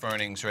some tough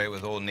earnings, right,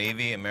 with Old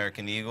Navy,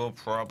 American Eagle,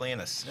 probably in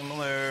a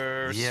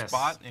similar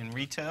spot in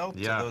retail to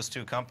those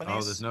two companies.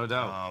 Oh, there's no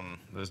doubt.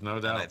 There's no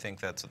doubt. And I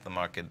think that's what the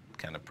market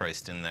kind of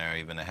priced in there,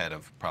 even ahead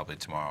of probably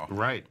tomorrow.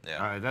 Right.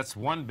 Yeah. That's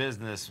one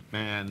business,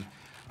 man.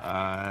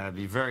 It'd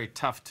be very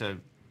tough to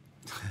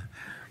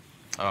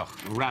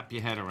wrap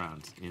your head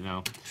around, you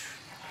know.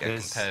 Got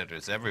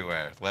competitors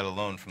everywhere, let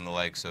alone from the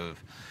likes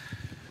of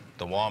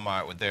the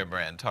Walmart with their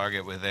brand,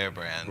 Target with their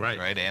brand,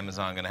 right?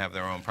 Amazon going to have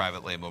their own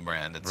private label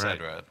brand,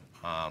 etc.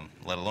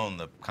 Let alone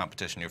the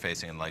competition you're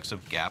facing in likes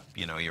of Gap,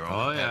 you know, your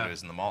own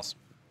competitors in the malls.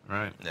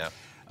 Right.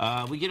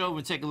 Yeah. We get over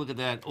and take a look at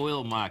that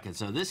oil market.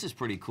 So this is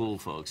pretty cool,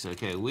 folks.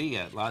 Okay, we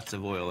got lots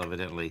of oil,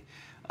 evidently.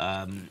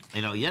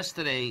 You know,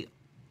 yesterday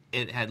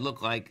it had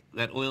looked like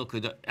that oil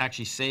could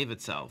actually save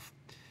itself.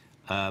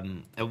 At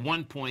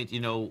one point, you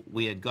know,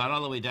 we had got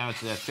all the way down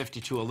to that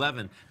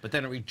 52.11, but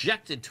then it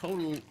rejected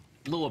total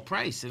lower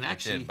price, and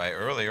actually it did by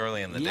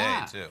early in the day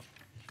too,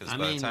 because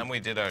by the time we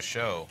did our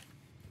show,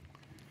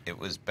 it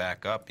was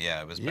back up.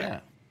 Yeah, it was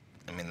back.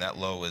 I mean, that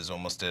low was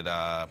almost at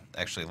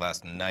actually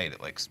last night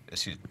at like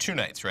 2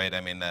 nights, right? I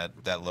mean,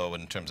 that low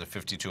in terms of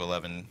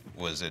 52.11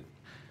 was at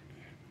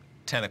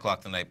 10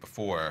 o'clock the night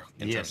before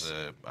in terms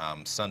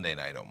of Sunday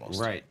night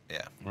almost. Right.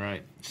 Yeah.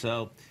 Right.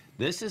 So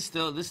this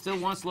still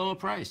wants lower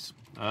price.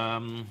 It's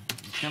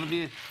going to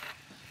be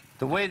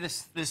the way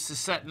this is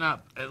setting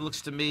up. It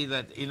looks to me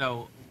that, you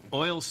know,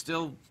 oil's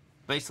still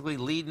basically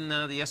leading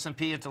the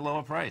S&P into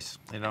lower price.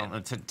 You know,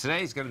 and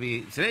today's going to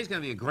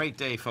be a great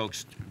day,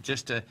 folks.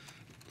 Just to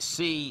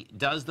see,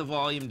 does the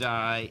volume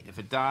die? If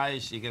it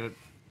dies, you get a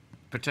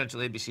potential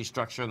ABC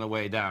structure on the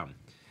way down.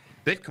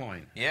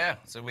 Bitcoin. Yeah.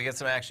 So we get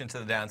some action to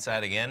the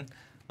downside again.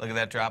 Look at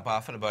that drop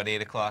off at about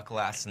 8 o'clock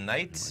last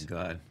night. Oh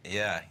my God.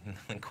 Yeah,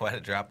 quite a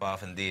drop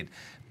off indeed.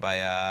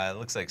 By it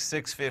looks like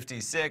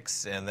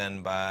 6:56, and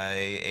then by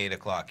 8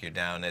 o'clock you're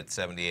down at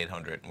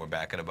 7,800, and we're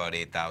back at about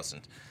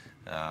 8,000.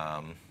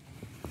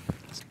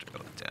 Let's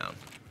drill it down.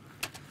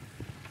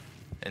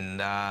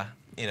 And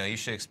you know, you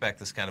should expect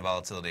this kind of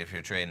volatility if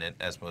you're trading it,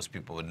 as most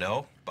people would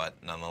know. But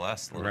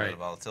nonetheless, a little bit of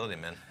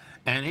volatility, man.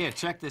 And here,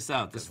 check this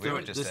out. It's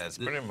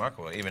pretty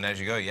remarkable. Even as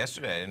you go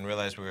yesterday, I didn't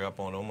realize we were up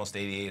on almost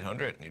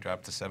 8,800, and you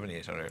dropped to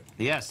 7,800.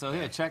 Yeah, so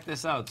here, check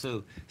this out,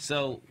 too.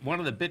 So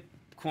one of the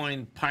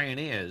Bitcoin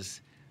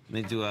pioneers,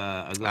 let me do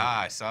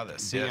I saw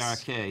this,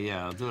 BRK,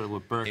 yeah, I'll do it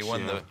with Berkshire. He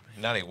won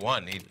he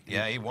won.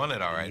 He won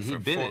it all right. He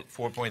bid it.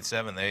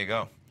 4.7, there you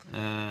go.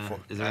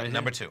 Is that right?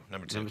 Number two.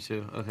 Number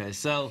two, okay.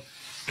 So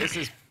this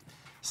is...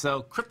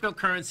 So,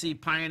 cryptocurrency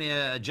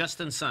pioneer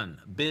Justin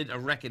Sun bid a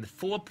record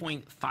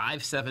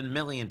 $4.57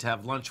 million to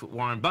have lunch with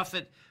Warren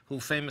Buffett, who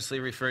famously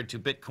referred to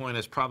Bitcoin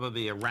as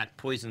probably a rat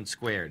poison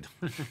squared.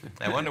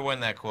 I wonder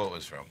when that quote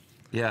was from.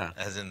 Yeah.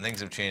 As in, things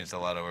have changed a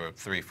lot over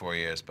 3-4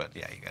 years. But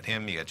yeah, you got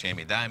him, you got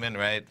Jamie Dimon,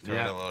 right?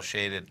 Throwing a little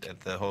shade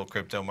at the whole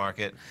crypto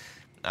market.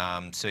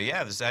 So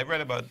yeah, I read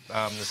about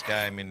this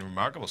guy. I mean,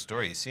 remarkable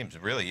story. He seems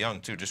really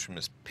young too, just from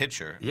his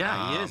picture.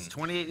 Yeah, he is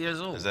 28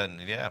 years old.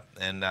 Yeah,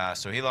 and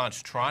so he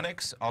launched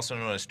Tronix, also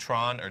known as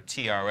Tron or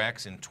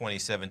TRX, in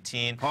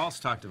 2017. Paul's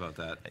talked about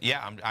that.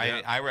 Yeah,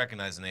 I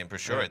recognize the name for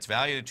sure. Yeah. It's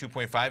valued at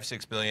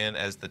 $2.56 billion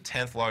as the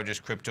 10th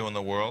largest crypto in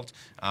the world.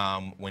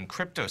 When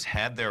cryptos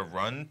had their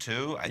run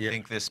too, I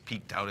think this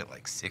peaked out at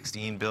like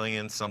 16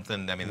 billion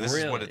something. I mean, this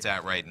is what it's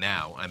at right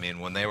now. I mean,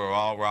 when they were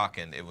all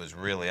rocking, it was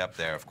really up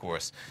there, of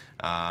course.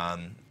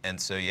 And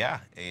so yeah,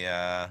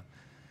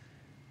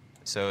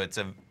 so it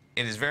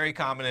is very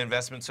common in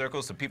investment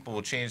circles. So people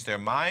will change their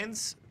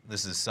minds.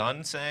 This is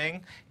Sun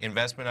saying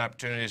investment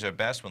opportunities are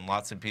best when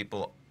lots of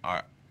people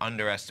are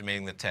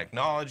underestimating the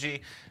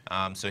technology.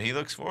 So he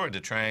looks forward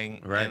to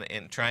trying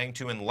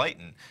to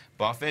enlighten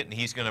Buffett, and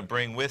he's going to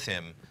bring with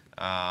him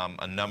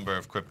a number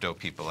of crypto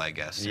people, I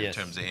guess, in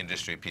terms of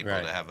industry people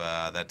to have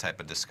that type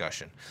of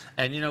discussion.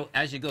 And you know,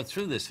 as you go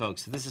through this,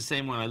 folks, this is the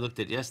same one I looked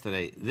at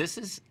yesterday. This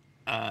is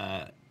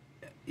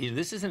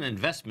this is an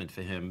investment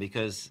for him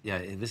because,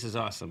 this is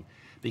awesome.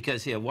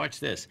 Because here, watch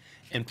this.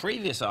 In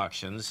previous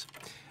auctions,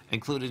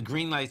 included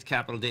Greenlight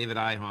Capital, David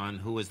Ihorn,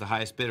 who was the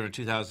highest bidder in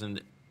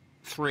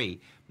 2003.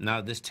 Now,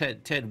 this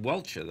Ted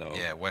Welcher, though.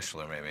 Yeah,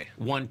 Weschler, maybe.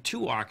 Won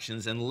 2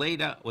 auctions and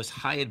later was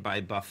hired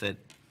by Buffett,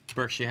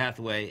 Berkshire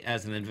Hathaway,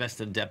 as an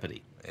investment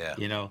deputy. Yeah.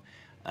 You know,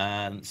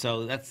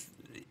 so that's...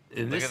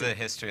 Look at the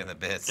history and the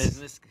bids.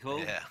 Isn't this cool?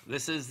 Yeah.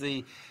 This is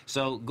the...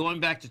 So going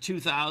back to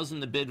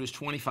 2000, the bid was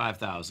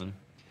 $25,000.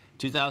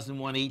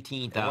 2001,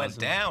 $18,000. It went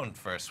down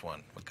first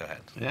one. But go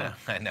ahead. Yeah.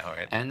 I know,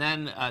 right? And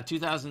then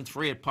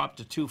 2003, it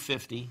popped to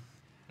 $250.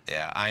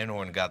 Yeah,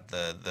 Einhorn got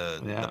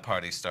the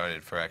party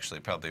started for actually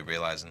probably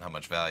realizing how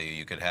much value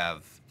you could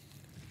have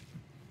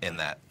in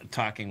that.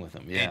 Talking with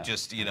them, yeah. It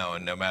just, you know,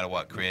 no matter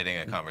what, creating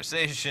a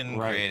conversation,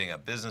 creating a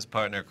business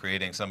partner,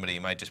 creating somebody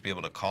you might just be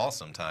able to call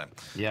sometime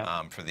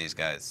for these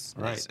guys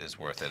is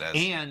worth it.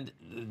 And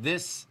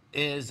this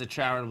is a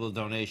charitable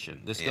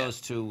donation. This goes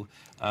to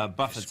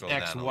Buffett's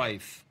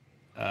ex-wife,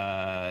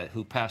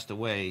 who passed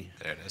away.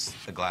 There it is,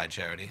 the Glide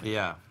charity.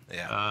 Yeah.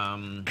 Yeah.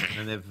 And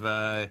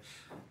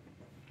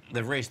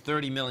they've raised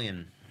 $30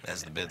 million.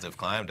 As the bids have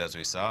climbed, as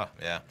we saw,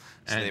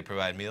 So they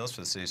provide meals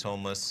for the city's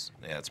homeless.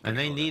 Yeah, it's pretty And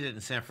they cool need it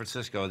in San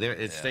Francisco.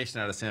 It's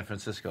stationed out of San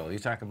Francisco. You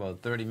talk about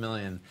 $30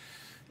 million.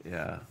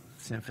 Yeah,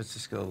 San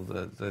Francisco.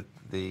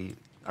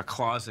 A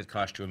closet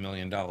cost you $1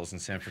 million in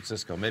San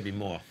Francisco, maybe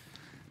more.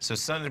 So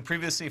Sun had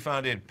previously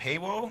founded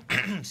Paywo,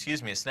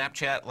 excuse me, a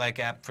Snapchat-like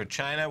app for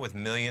China with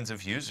millions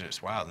of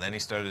users. Wow. And then he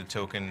started a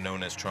token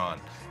known as Tron.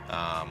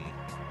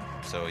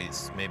 So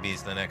maybe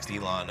he's the next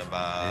Elon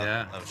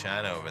of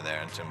China over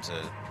there in terms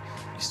of.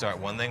 You start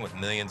one thing with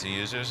millions of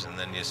users, and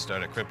then you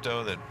start a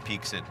crypto that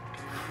peaks at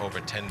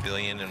over 10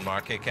 billion in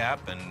market cap,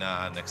 and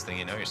next thing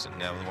you know, you're sitting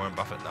down with Warren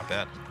Buffett. Not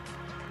bad.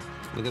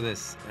 Look at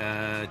this.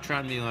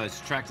 Tron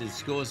has attracted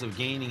scores of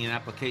gaming and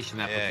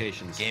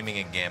applications. Gaming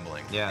and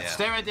gambling. Yeah.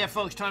 Stay right there,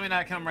 folks. Tommy and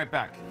I come right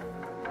back.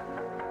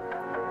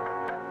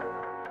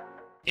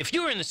 If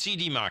you're in the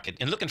CD market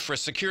and looking for a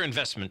secure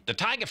investment, the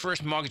Tiger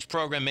First Mortgage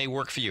Program may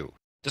work for you.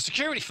 The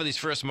security for these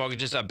first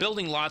mortgages are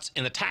building lots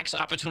in the Tax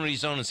Opportunity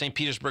Zone in St.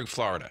 Petersburg,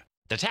 Florida.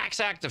 The Tax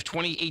Act of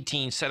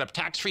 2018 set up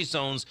tax-free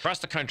zones across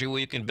the country where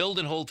you can build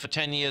and hold for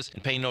 10 years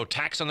and pay no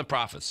tax on the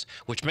profits,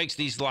 which makes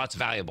these lots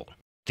valuable.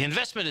 The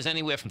investment is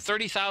anywhere from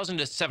 $30,000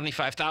 to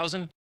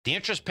 $75,000. The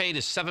interest paid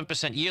is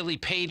 7% yearly,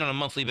 paid on a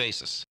monthly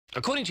basis.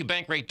 According to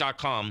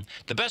Bankrate.com,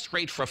 the best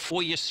rate for a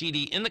 4-year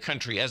CD in the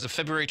country as of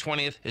February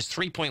 20th is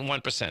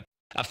 3.1%.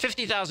 A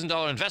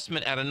 $50,000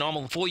 investment at a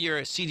normal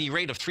 4-year CD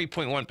rate of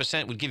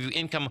 3.1% would give you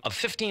income of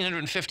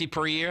 $1,550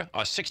 per year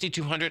or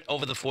 $6,200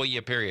 over the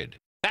 4-year period.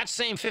 That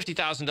same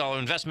 $50,000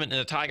 investment in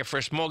the Tiger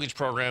First Mortgage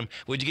Program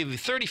would give you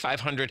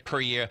 $3,500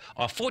 per year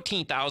or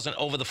 $14,000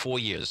 over the 4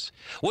 years.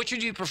 Which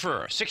would you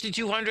prefer,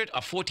 $6,200 or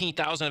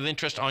 $14,000 of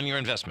interest on your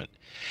investment?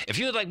 If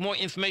you would like more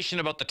information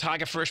about the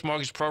Tiger First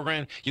Mortgage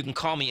Program, you can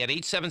call me at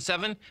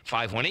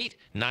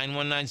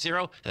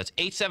 877-518-9190. That's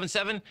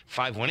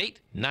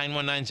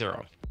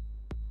 877-518-9190.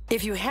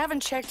 If you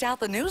haven't checked out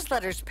the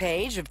newsletters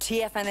page of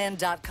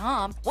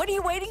TFNN.com, what are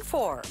you waiting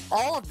for?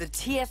 All of the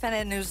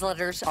TFNN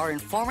newsletters are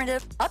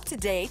informative,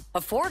 up-to-date,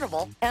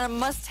 affordable, and a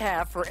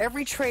must-have for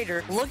every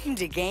trader looking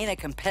to gain a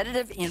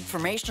competitive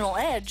informational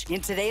edge in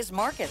today's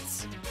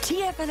markets.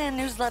 TFNN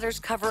newsletters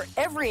cover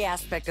every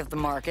aspect of the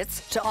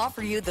markets to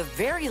offer you the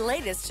very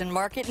latest in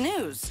market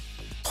news.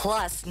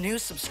 Plus, new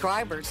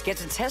subscribers get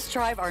to test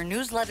drive our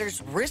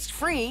newsletters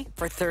risk-free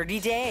for 30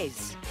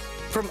 days.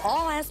 From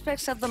all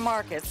aspects of the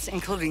markets,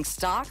 including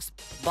stocks,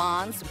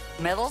 bonds,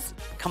 metals,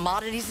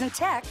 commodities, and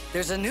tech,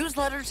 there's a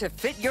newsletter to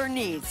fit your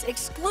needs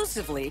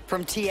exclusively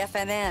from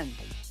TFNN.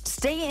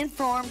 Stay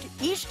informed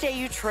each day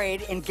you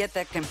trade and get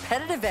that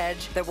competitive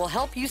edge that will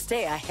help you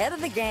stay ahead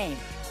of the game.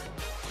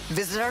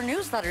 Visit our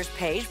newsletters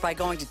page by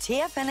going to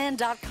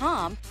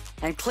TFNN.com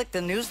and click the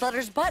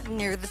newsletters button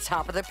near the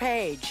top of the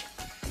page.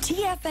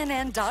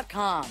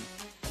 TFNN.com.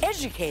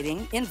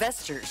 educating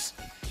investors.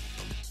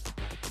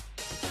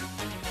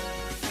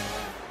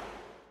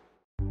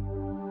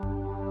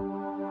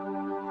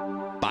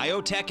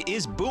 Biotech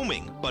is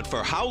booming, but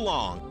for how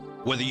long?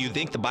 Whether you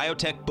think the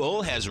biotech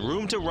bull has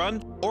room to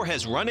run or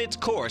has run its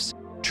course,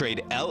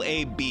 trade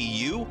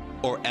LABU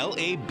or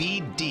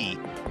LABD.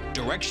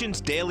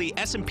 Direction's daily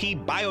S&P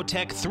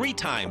Biotech 3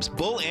 times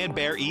bull and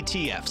bear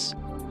ETFs.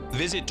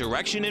 Visit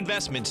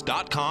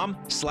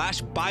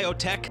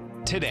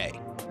directioninvestments.com/biotech today.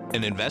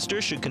 An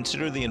investor should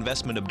consider the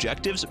investment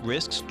objectives,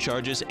 risks,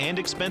 charges, and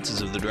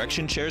expenses of the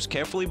Direction shares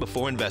carefully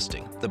before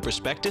investing. The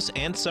prospectus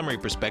and summary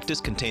prospectus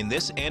contain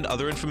this and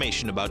other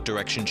information about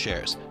Direction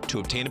shares.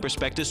 To obtain a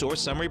prospectus or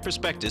summary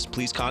prospectus,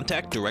 please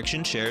contact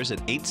Direction shares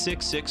at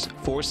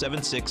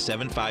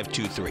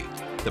 866-476-7523.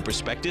 The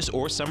prospectus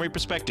or summary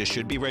prospectus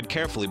should be read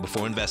carefully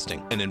before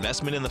investing. An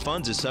investment in the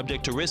funds is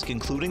subject to risk,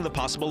 including the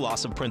possible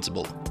loss of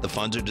principal. The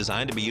funds are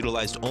designed to be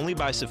utilized only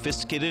by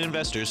sophisticated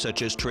investors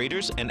such as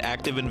traders and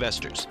active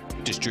investors.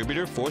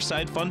 Distributor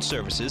Foreside Fund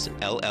Services,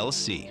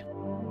 LLC.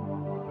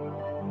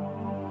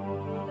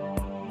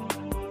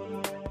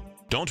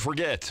 Don't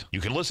forget, you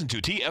can listen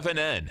to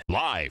TFNN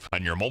live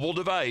on your mobile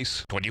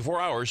device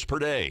 24 hours per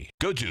day.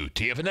 Go to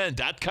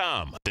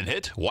TFNN.com, then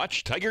hit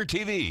Watch Tiger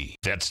TV.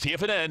 That's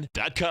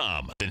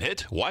TFNN.com, then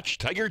hit Watch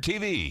Tiger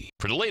TV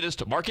for the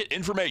latest market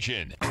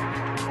information.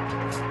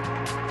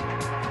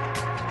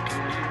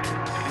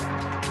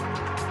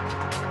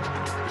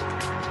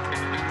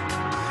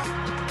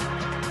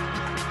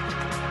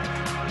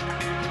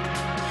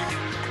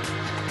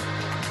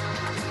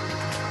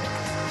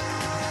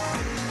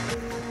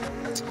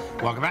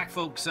 Welcome back,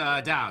 folks.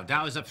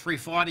 Dow is up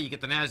 340. You get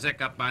the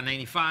Nasdaq up by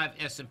 95.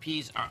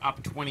 S&Ps are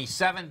up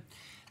 27.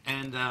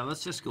 And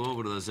let's just go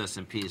over to those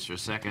S&Ps for a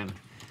second.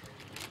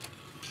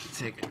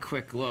 Take a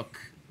quick look.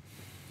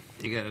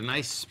 You got a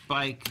nice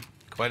spike.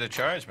 Quite a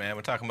charge, man.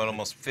 We're talking about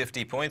almost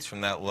 50 points from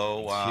that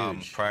low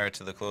prior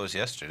to the close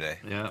yesterday.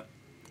 Yeah.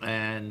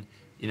 And,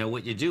 you know,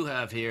 what you do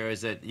have here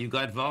is that you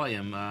got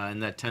volume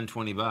in that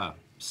 1020 bar.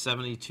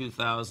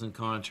 72,000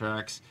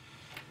 contracts.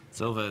 It's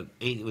over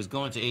 80, it was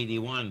going to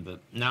 81, but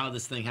now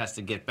this thing has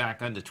to get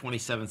back under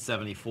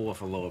 27.74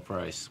 for lower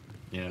price,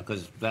 you know,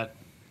 because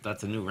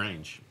that's a new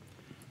range.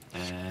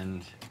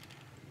 And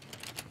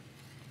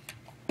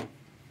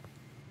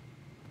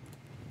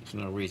there's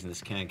no reason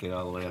this can't get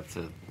all the way up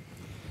to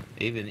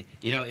even,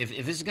 you know, if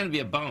this is going to be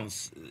a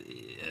bounce,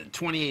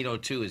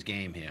 28.02 is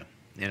game here,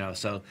 you know,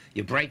 so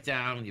you break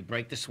down, you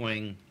break the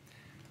swing,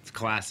 it's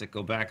classic,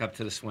 go back up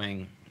to the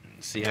swing,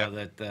 see how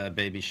that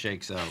baby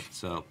shakes out,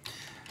 so.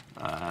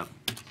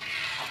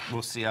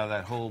 We'll see how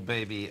that whole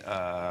baby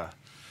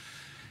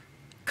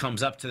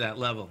comes up to that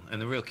level.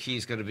 And the real key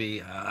is going to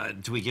be,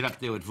 do we get up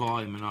there with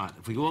volume or not?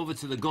 If we go over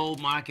to the gold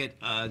market,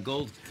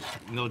 gold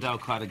no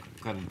doubt got a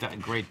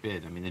great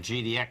bid. I mean, the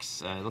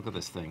GDX, look at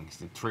this thing.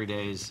 It's in 3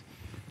 days.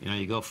 You know,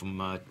 you go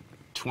from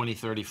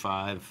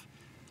 20.35.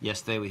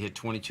 Yesterday we hit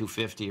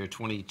 22.50 or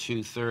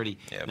 22.30.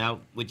 Yep.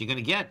 Now, what you're going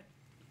to get,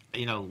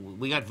 you know,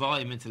 we got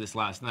volume into this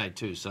last night,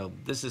 too. So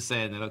this is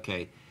saying that,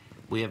 okay,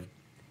 we have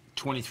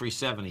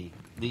 23.70.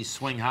 These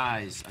swing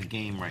highs a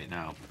game right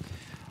now.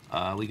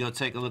 We go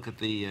take a look at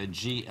the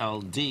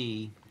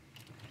GLD,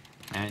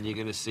 and you're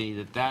going to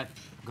see that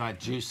got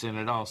juice in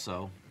it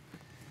also.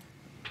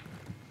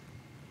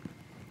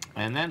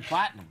 And then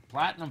platinum.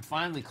 Platinum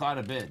finally caught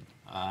a bid.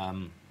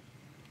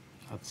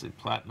 Let's see,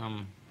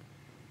 platinum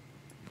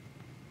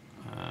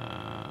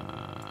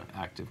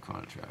active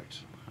contract.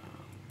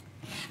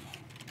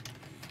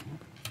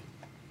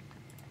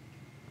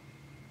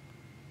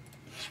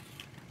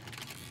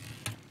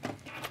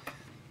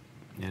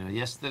 You know,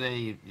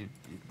 yesterday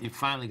you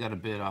finally got a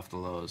bid off the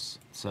lows,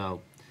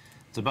 so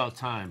it's about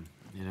time.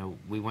 You know,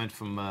 we went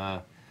from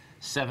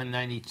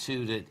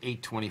 792 to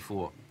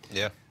 824.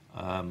 Yeah.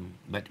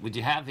 But what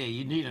you have here,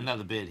 you need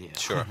another bid here.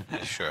 Sure,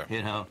 sure.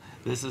 You know,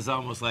 this is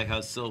almost like how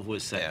silver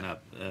was setting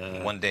up.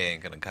 One day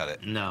ain't gonna cut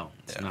it. No,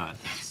 it's not.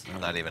 It's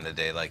not even a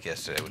day like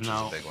yesterday, which is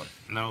a big one.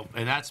 No,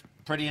 and that's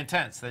pretty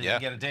intense. Then you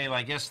get a day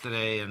like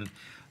yesterday, and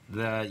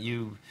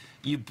you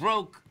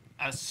broke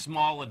a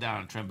smaller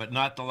downtrend, but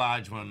not the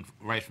large one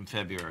right from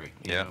February.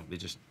 You know,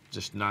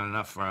 just not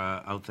enough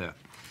out there.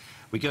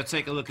 We go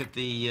take a look at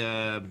the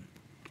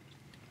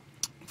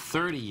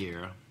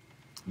 30-year.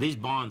 These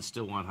bonds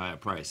still want higher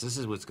price. This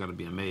is what's going to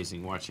be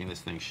amazing, watching this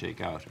thing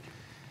shake out.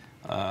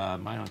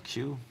 Am I on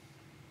Q?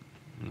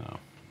 No.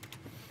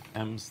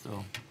 M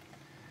still.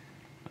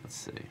 Let's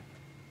see.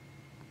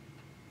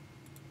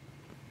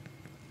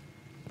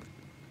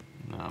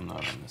 No, I'm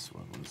not on this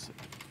one. Let's see.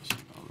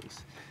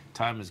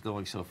 Time is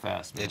going so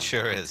fast, man. It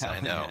sure is, I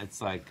know. It's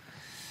like...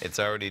 It's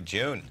already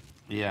June.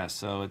 Yeah,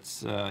 so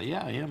it's...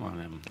 yeah, I am on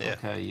M. Yeah.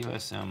 Okay,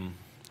 USM.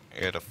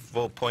 You're at a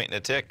full point and a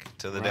tick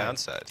to the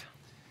downside.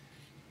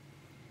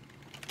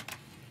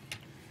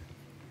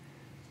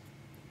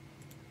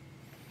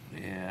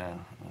 Yeah,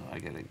 I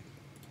gotta...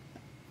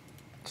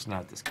 It's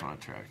not this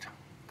contract.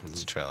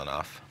 It's trailing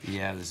off.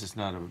 Yeah, there's just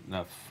not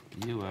enough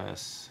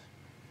US...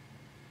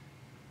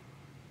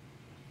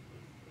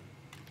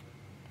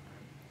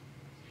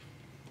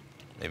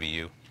 Maybe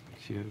you.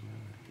 Q.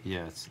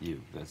 Yeah, it's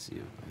you. That's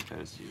you. That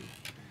is you.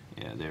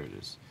 Yeah, there it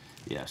is.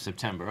 Yeah,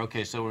 September.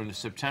 Okay, so we're in the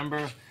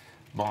September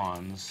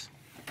bonds.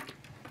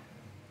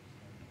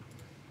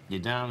 You're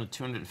down to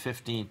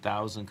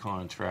 215,000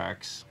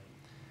 contracts.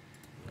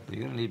 You're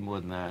going to need more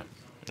than that.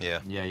 Yeah.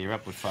 Yeah, you're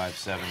up with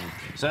 5.7.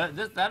 So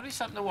that'll be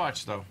something to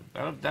watch, though.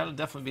 That'll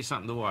definitely be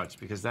something to watch,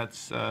 because that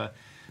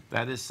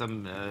is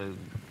some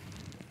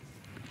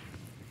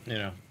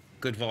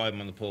good volume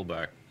on the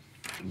pullback.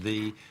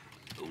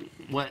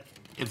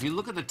 If you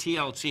look at the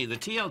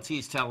TLT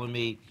is telling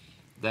me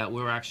that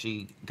we're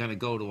actually going to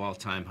go to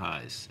all-time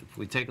highs. If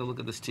we take a look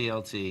at this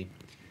TLT,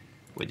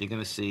 what you're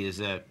going to see is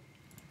that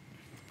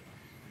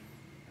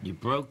you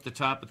broke the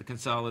top of the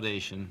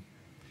consolidation.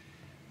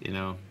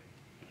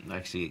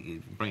 Actually,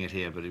 you bring it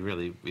here, but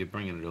you're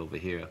bringing it over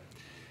here.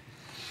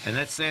 And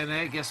that's saying,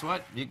 hey, guess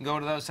what? You can go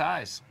to those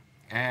highs.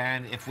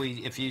 And if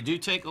you do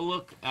take a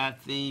look at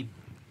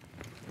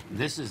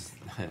this is,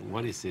 what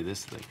do you see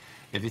this thing?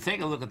 If you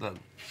take a look at the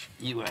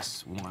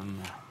US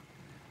one,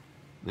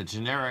 the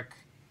generic,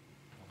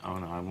 oh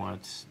no, I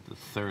want the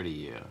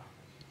 30-year.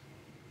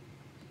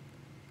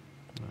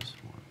 This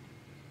one.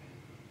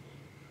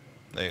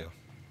 There you go.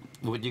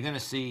 What you're going to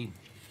see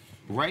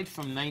right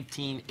from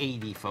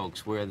 1980,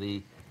 folks, where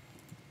the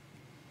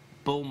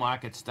bull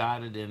market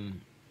started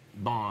in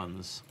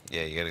bonds.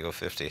 Yeah, you got to go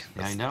 50.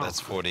 I know. That's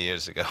 40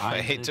 years ago.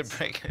 I hate to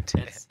break it to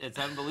you. It's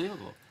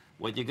unbelievable.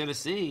 What you're going to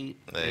see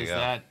is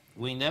that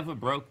we never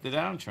broke the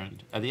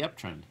downtrend, or the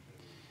uptrend.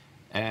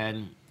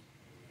 And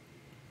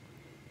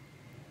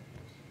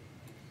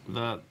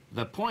the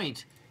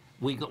point,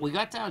 we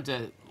got down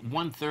to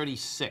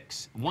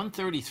 136.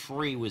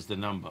 133 was the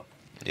number.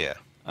 Yeah.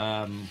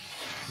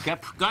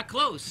 Got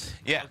close.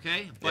 Yeah.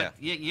 Okay. But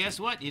guess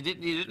what? You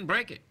didn't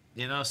break it.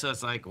 So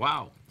it's like,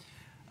 wow.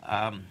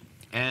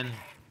 And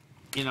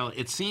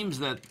it seems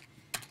that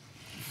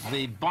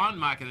the bond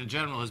market in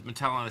general has been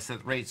telling us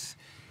that rates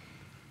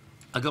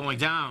are going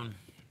down,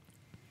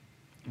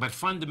 but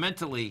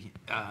fundamentally,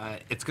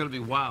 it's going to be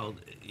wild,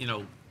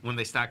 when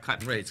they start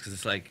cutting rates,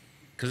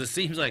 because it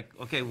seems like,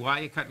 okay, why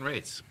are you cutting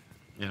rates?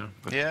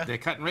 But they're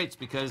cutting rates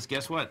because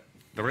guess what?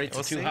 The rates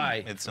are too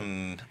high. It's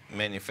some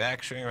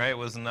manufacturing, right?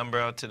 Was the number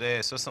out today?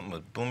 I saw something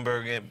with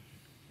Bloomberg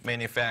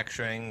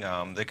manufacturing.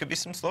 There could be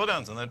some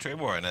slowdowns in the trade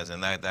war, and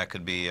that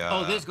could be.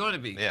 There's going to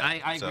be. Yeah,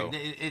 I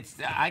agree.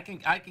 I can,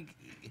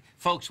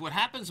 folks. What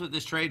happens with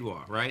this trade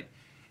war, right,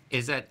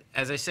 is that,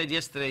 as I said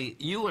yesterday,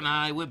 you and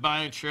I, we're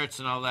buying shirts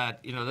and all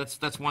that.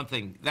 That's one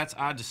thing. That's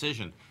our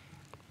decision.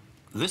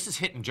 This is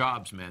hitting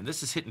jobs, man.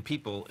 This is hitting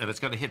people, and it's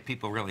going to hit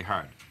people really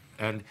hard.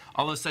 And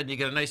all of a sudden, you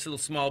get a nice little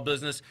small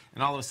business,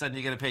 and all of a sudden,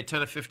 you're going to pay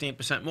 10 or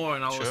 15% more,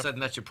 and all of a sudden,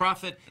 that's your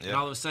profit. Yep. And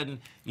all of a sudden,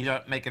 you're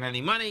not making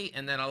any money,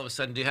 and then all of a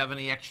sudden, do you have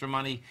any extra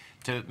money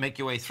to make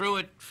your way through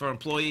it for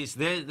employees?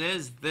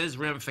 There's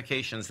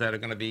ramifications that are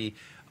going to be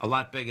a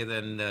lot bigger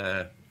than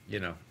that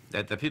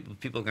the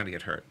people are going to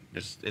get hurt.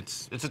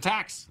 It's a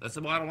tax. That's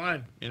the bottom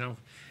line.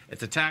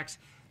 It's a tax.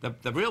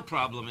 The real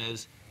problem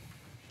is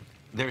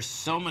there's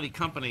so many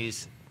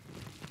companies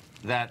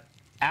that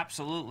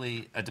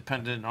absolutely are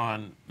dependent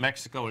on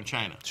Mexico and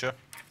China. Sure.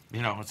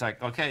 It's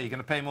like, okay, you're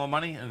going to pay more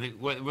money? And the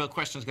real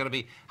question is going to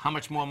be, how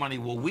much more money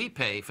will we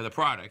pay for the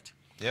product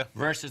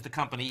versus the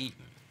company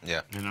eating?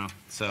 Yeah.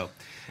 So.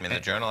 I mean, the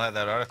Journal had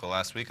that article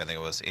last week. I think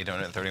it was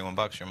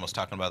 $831. You're almost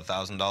talking about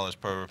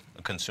 $1,000 per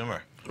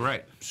consumer.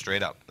 Right.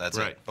 Straight up. That's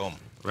it. Boom.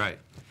 Right.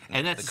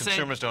 And that's the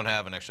consumers don't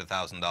have an extra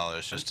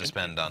 $1,000 just to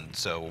spend on.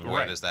 So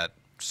where does that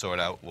sort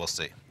out? We'll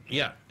see.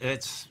 Yeah.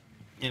 It's,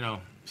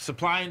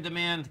 supply and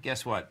demand,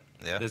 guess what?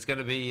 Yeah. There's going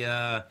to be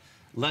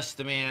less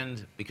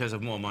demand because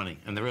of more money.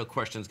 And the real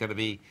question is going to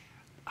be,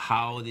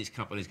 how are these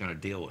companies going to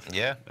deal with it?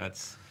 Yeah.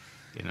 That's,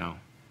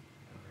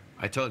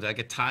 I told you, I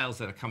get tiles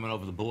that are coming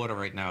over the border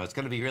right now. It's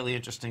going to be really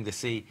interesting to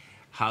see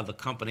how the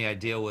company I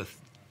deal with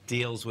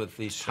deals with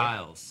these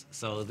tiles.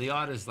 So the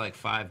order's like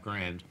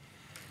 $5,000,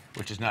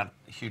 which is not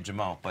a huge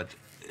amount, but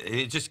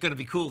it's just going to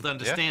be cool to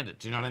understand it.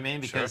 Do you know what I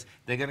mean? Because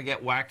they're going to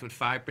get whacked with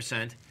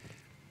 5%,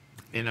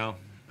 and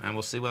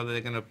we'll see whether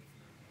they're going to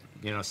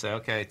say,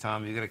 okay,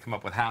 Tom, you're going to come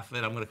up with half of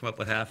it, I'm going to come up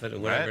with half of it, or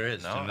whatever it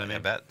is. No, you know what I mean? I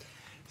bet.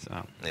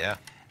 So. Yeah.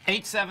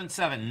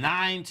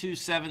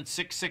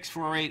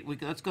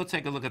 877-927-6648. Let's go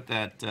take a look at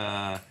that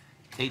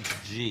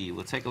HG.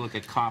 We'll take a look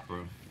at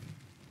copper.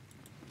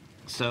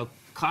 So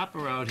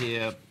copper out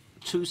here,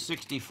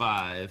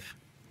 265.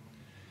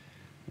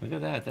 Look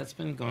at that. That's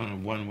been going a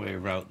one-way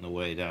route on the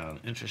way down.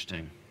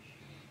 Interesting.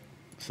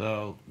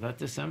 So that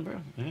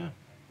December? Yeah.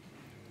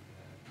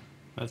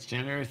 That's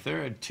January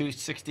 3rd,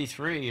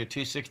 263 or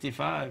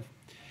 265.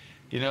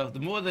 The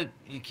more that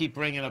you keep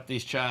bringing up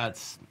these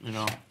charts,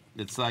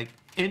 it's like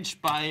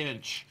inch by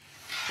inch,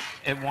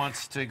 it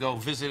wants to go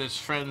visit its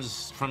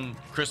friends from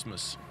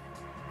Christmas.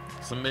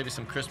 Maybe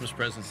some Christmas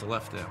presents are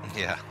left there.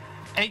 Yeah.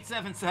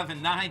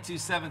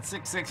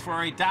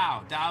 877-927-6648.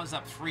 Dow's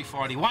up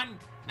 341.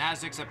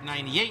 Nasdaq's up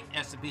 98.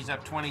 S&P's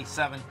up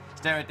 27.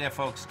 Stay right there,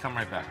 folks. Come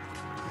right back.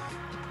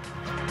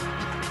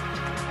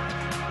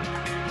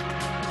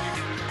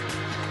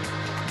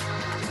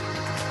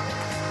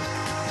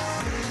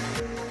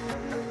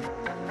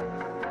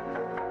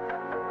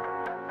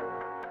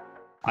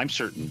 I'm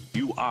certain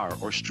you are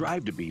or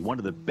strive to be one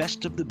of the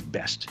best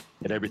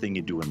at everything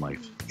you do in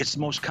life. It's the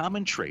most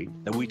common trait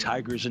that we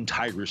tigers and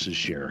tigresses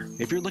share.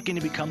 If you're looking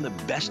to become the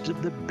best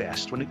of the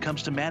best when it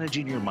comes to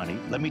managing your money,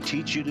 let me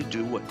teach you to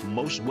do what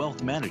most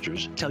wealth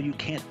managers tell you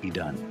can't be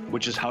done,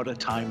 which is how to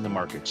time the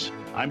markets.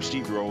 I'm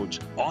Steve Rhodes,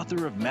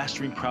 author of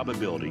Mastering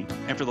Probability,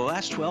 and for the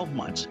last 12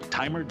 months,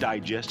 Timer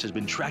Digest has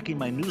been tracking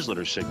my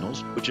newsletter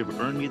signals, which have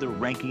earned me the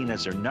ranking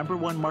as their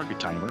 #1 market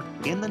timer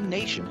in the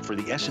nation for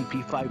the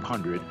S&P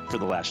 500 for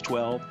the last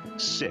 12,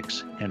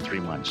 6, and 3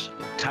 months.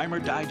 Timer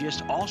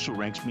Digest also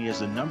ranks me as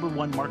the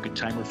 #1 market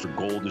timer for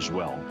gold as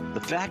well. The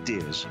fact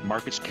is,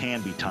 markets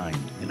can be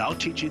timed, and I'll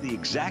teach you the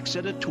exact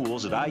set of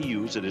tools that I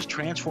use that has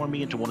transformed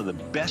me into one of the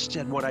best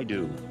at what I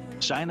do.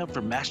 Sign up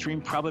for Mastering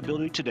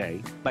Probability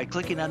today by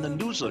clicking on the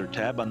newsletter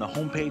tab on the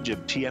homepage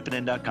of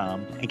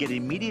TFNN.com and get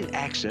immediate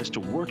access to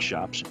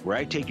workshops where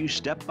I take you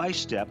step by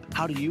step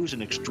how to use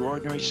an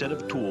extraordinary set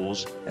of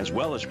tools as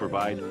well as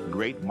provide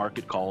great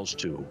market calls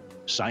too.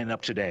 Sign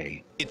up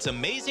today. It's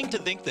amazing to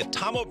think that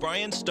Tom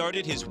O'Brien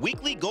started his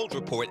weekly gold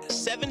report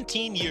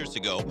 17 years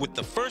ago with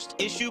the first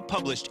issue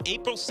published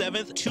April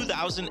 7th,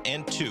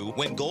 2002,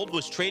 when gold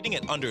was trading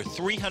at under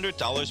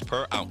 $300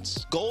 per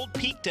ounce. Gold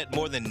peaked at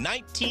more than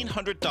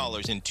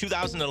 $1,900 in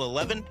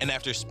 2011, and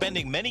after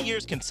spending many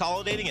years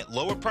consolidating at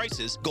lower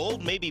prices,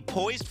 gold may be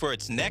poised for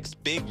its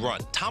next big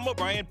run. Tom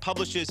O'Brien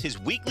publishes his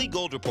weekly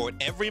gold report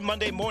every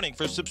Monday morning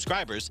for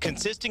subscribers,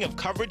 consisting of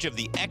coverage of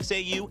the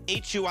XAU,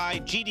 HUI,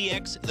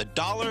 GDX, the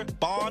dollar,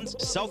 bonds,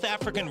 South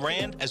African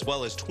rand, as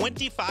well as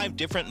 25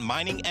 different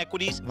mining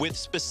equities with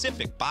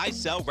specific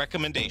buy-sell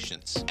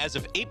recommendations. As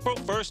of April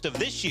 1st of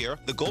this year,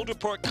 the gold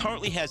report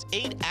currently has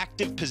 8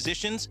 active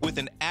positions with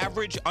an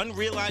average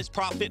unrealized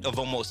profit of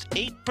almost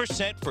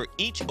 8% for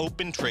each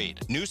open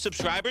trade. New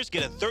subscribers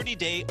get a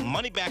 30-day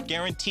money-back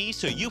guarantee,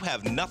 so you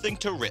have nothing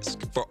to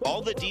risk. For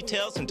all the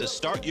details and to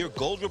start your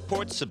gold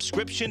report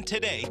subscription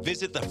today,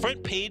 visit the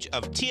front page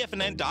of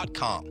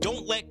TFNN.com.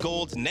 Don't let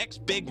gold's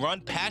next big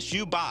run pass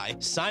you by.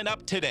 Sign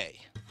up today.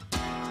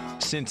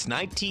 Since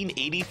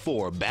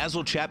 1984,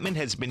 Basil Chapman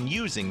has been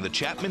using the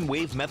Chapman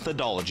Wave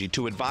methodology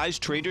to advise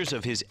traders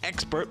of his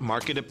expert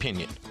market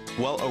opinion.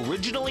 While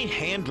originally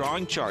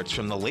hand-drawing charts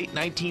from the late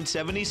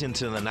 1970s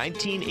into the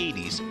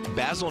 1980s,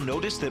 Basil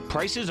noticed that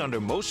prices under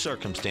most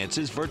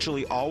circumstances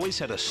virtually always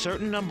had a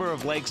certain number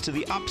of legs to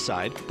the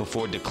upside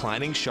before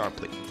declining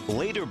sharply.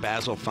 Later,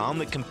 Basil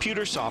found that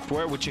computer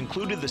software, which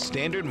included the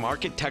standard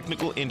market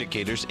technical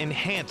indicators,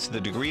 enhanced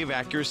the degree of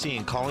accuracy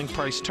in calling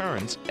price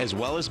turns, as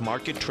well as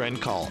market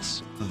trend calls.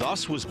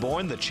 Thus was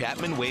born the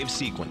Chapman Wave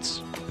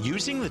sequence.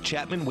 Using the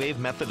Chapman Wave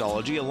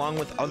methodology along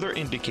with other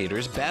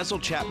indicators, Basil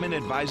Chapman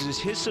advises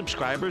his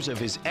subscribers of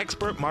his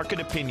expert market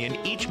opinion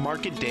each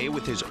market day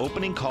with his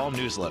opening call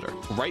newsletter.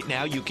 Right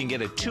now, you can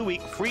get a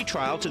 2-week free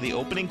trial to the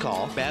opening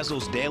call,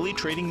 Basil's daily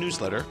trading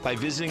newsletter, by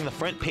visiting the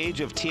front page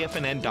of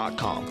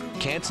TFNN.com.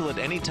 Cancel at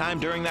any time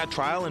during that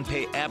trial and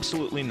pay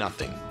absolutely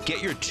nothing.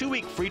 Get your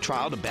 2-week free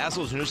trial to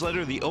Basil's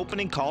newsletter, The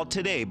Opening Call,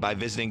 today by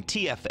visiting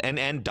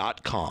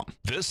TFNN.com.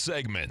 This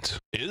segment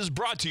is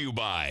brought to you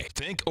by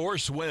Think or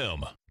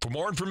Swim. For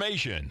more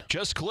information,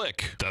 just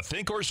click the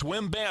Think or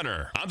Swim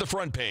banner on the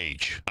front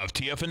page of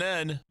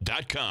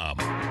TFNN.com.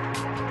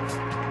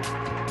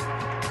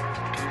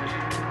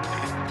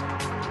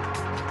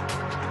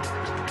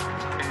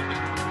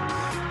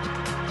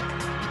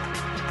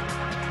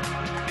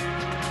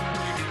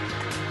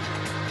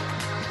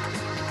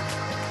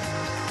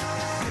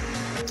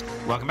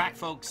 Welcome back,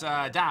 folks.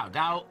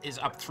 Dow is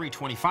up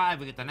 325.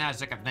 We get the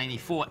NASDAQ up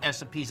 94.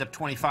 S&P's up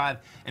 25.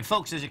 And,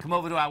 folks, as you come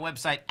over to our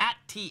website at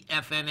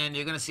TFNN,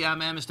 you're going to see our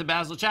man, Mr.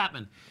 Basil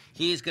Chapman.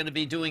 He is going to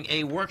be doing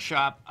a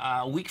workshop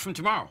a week from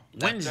tomorrow,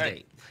 Wednesday.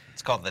 Right.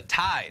 It's called The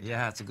Tide.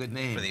 Yeah, it's a good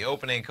name. For the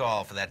opening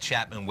call for that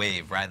Chapman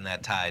Wave, riding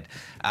that tide.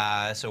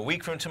 So a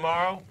week from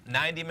tomorrow,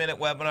 90-minute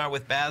webinar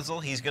with Basil.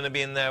 He's going to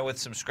be in there with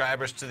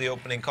subscribers to the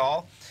opening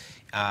call.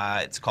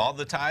 It's called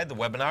The Tide, the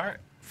webinar.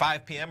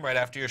 5 p.m. right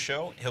after your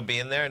show. He'll be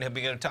in there and he'll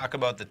be going to talk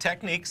about the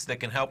techniques that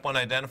can help one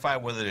identify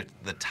whether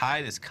the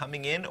tide is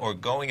coming in or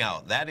going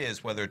out. That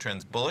is, whether it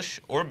trends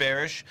bullish or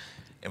bearish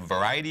in a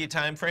variety of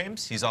time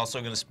frames. He's also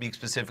going to speak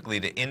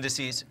specifically to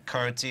indices,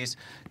 currencies,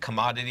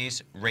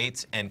 commodities,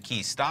 rates, and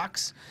key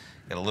stocks.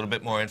 Get a little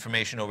bit more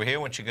information over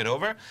here once you get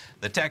over.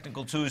 The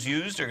technical tools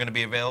used are going to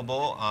be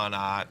available on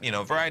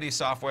a variety of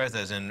softwares,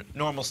 as in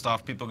normal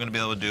stuff people are going to be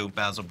able to do.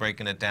 Basil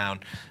breaking it down.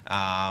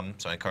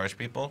 So I encourage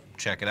people,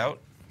 check it out.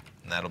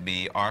 And that'll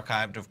be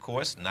archived, of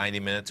course, 90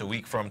 minutes a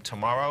week from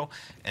tomorrow.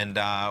 And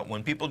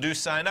when people do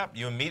sign up,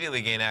 you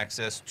immediately gain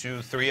access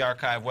to 3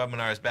 archive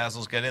webinars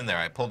Basil's got in there.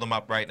 I pulled them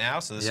up right now,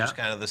 so this is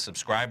kind of the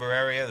subscriber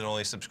area that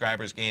only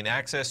subscribers gain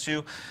access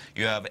to.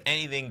 You have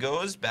Anything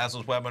Goes,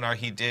 Basil's webinar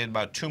he did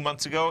about 2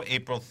 months ago,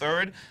 April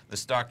 3rd, the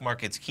stock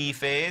market's key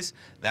phase.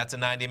 That's a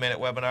 90-minute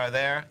webinar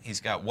there.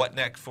 He's got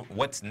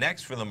what's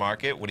next for the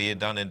market, what he had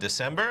done in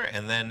December,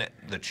 and then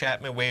the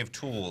Chapman Wave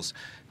tools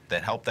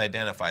that helped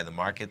identify the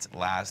market's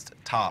last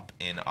top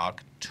in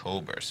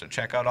October. So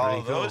check out all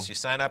of those. You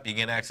sign up, you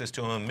get access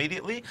to them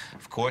immediately.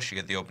 Of course, you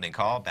get the opening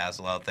call,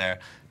 Basil out there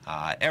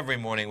every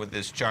morning with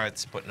his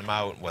charts, putting them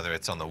out, whether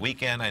it's on the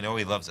weekend. I know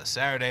he loves a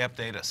Saturday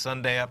update, a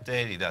Sunday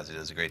update. He does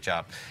a great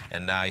job.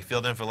 And he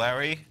filled in for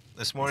Larry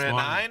this morning at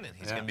 9, and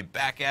he's going to be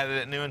back at it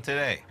at noon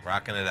today,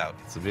 rocking it out.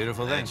 It's a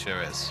beautiful thing. It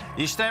sure is.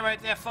 You stay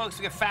right there, folks.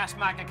 We got Fast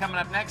Market coming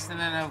up next, and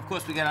then, of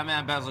course, we got our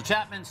man Basil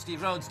Chapman,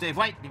 Steve Rhodes, Dave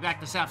White. Be back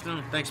this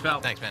afternoon. Thanks,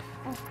 pal. Thanks, man.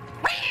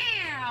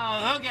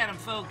 Wow! Go get him,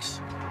 folks.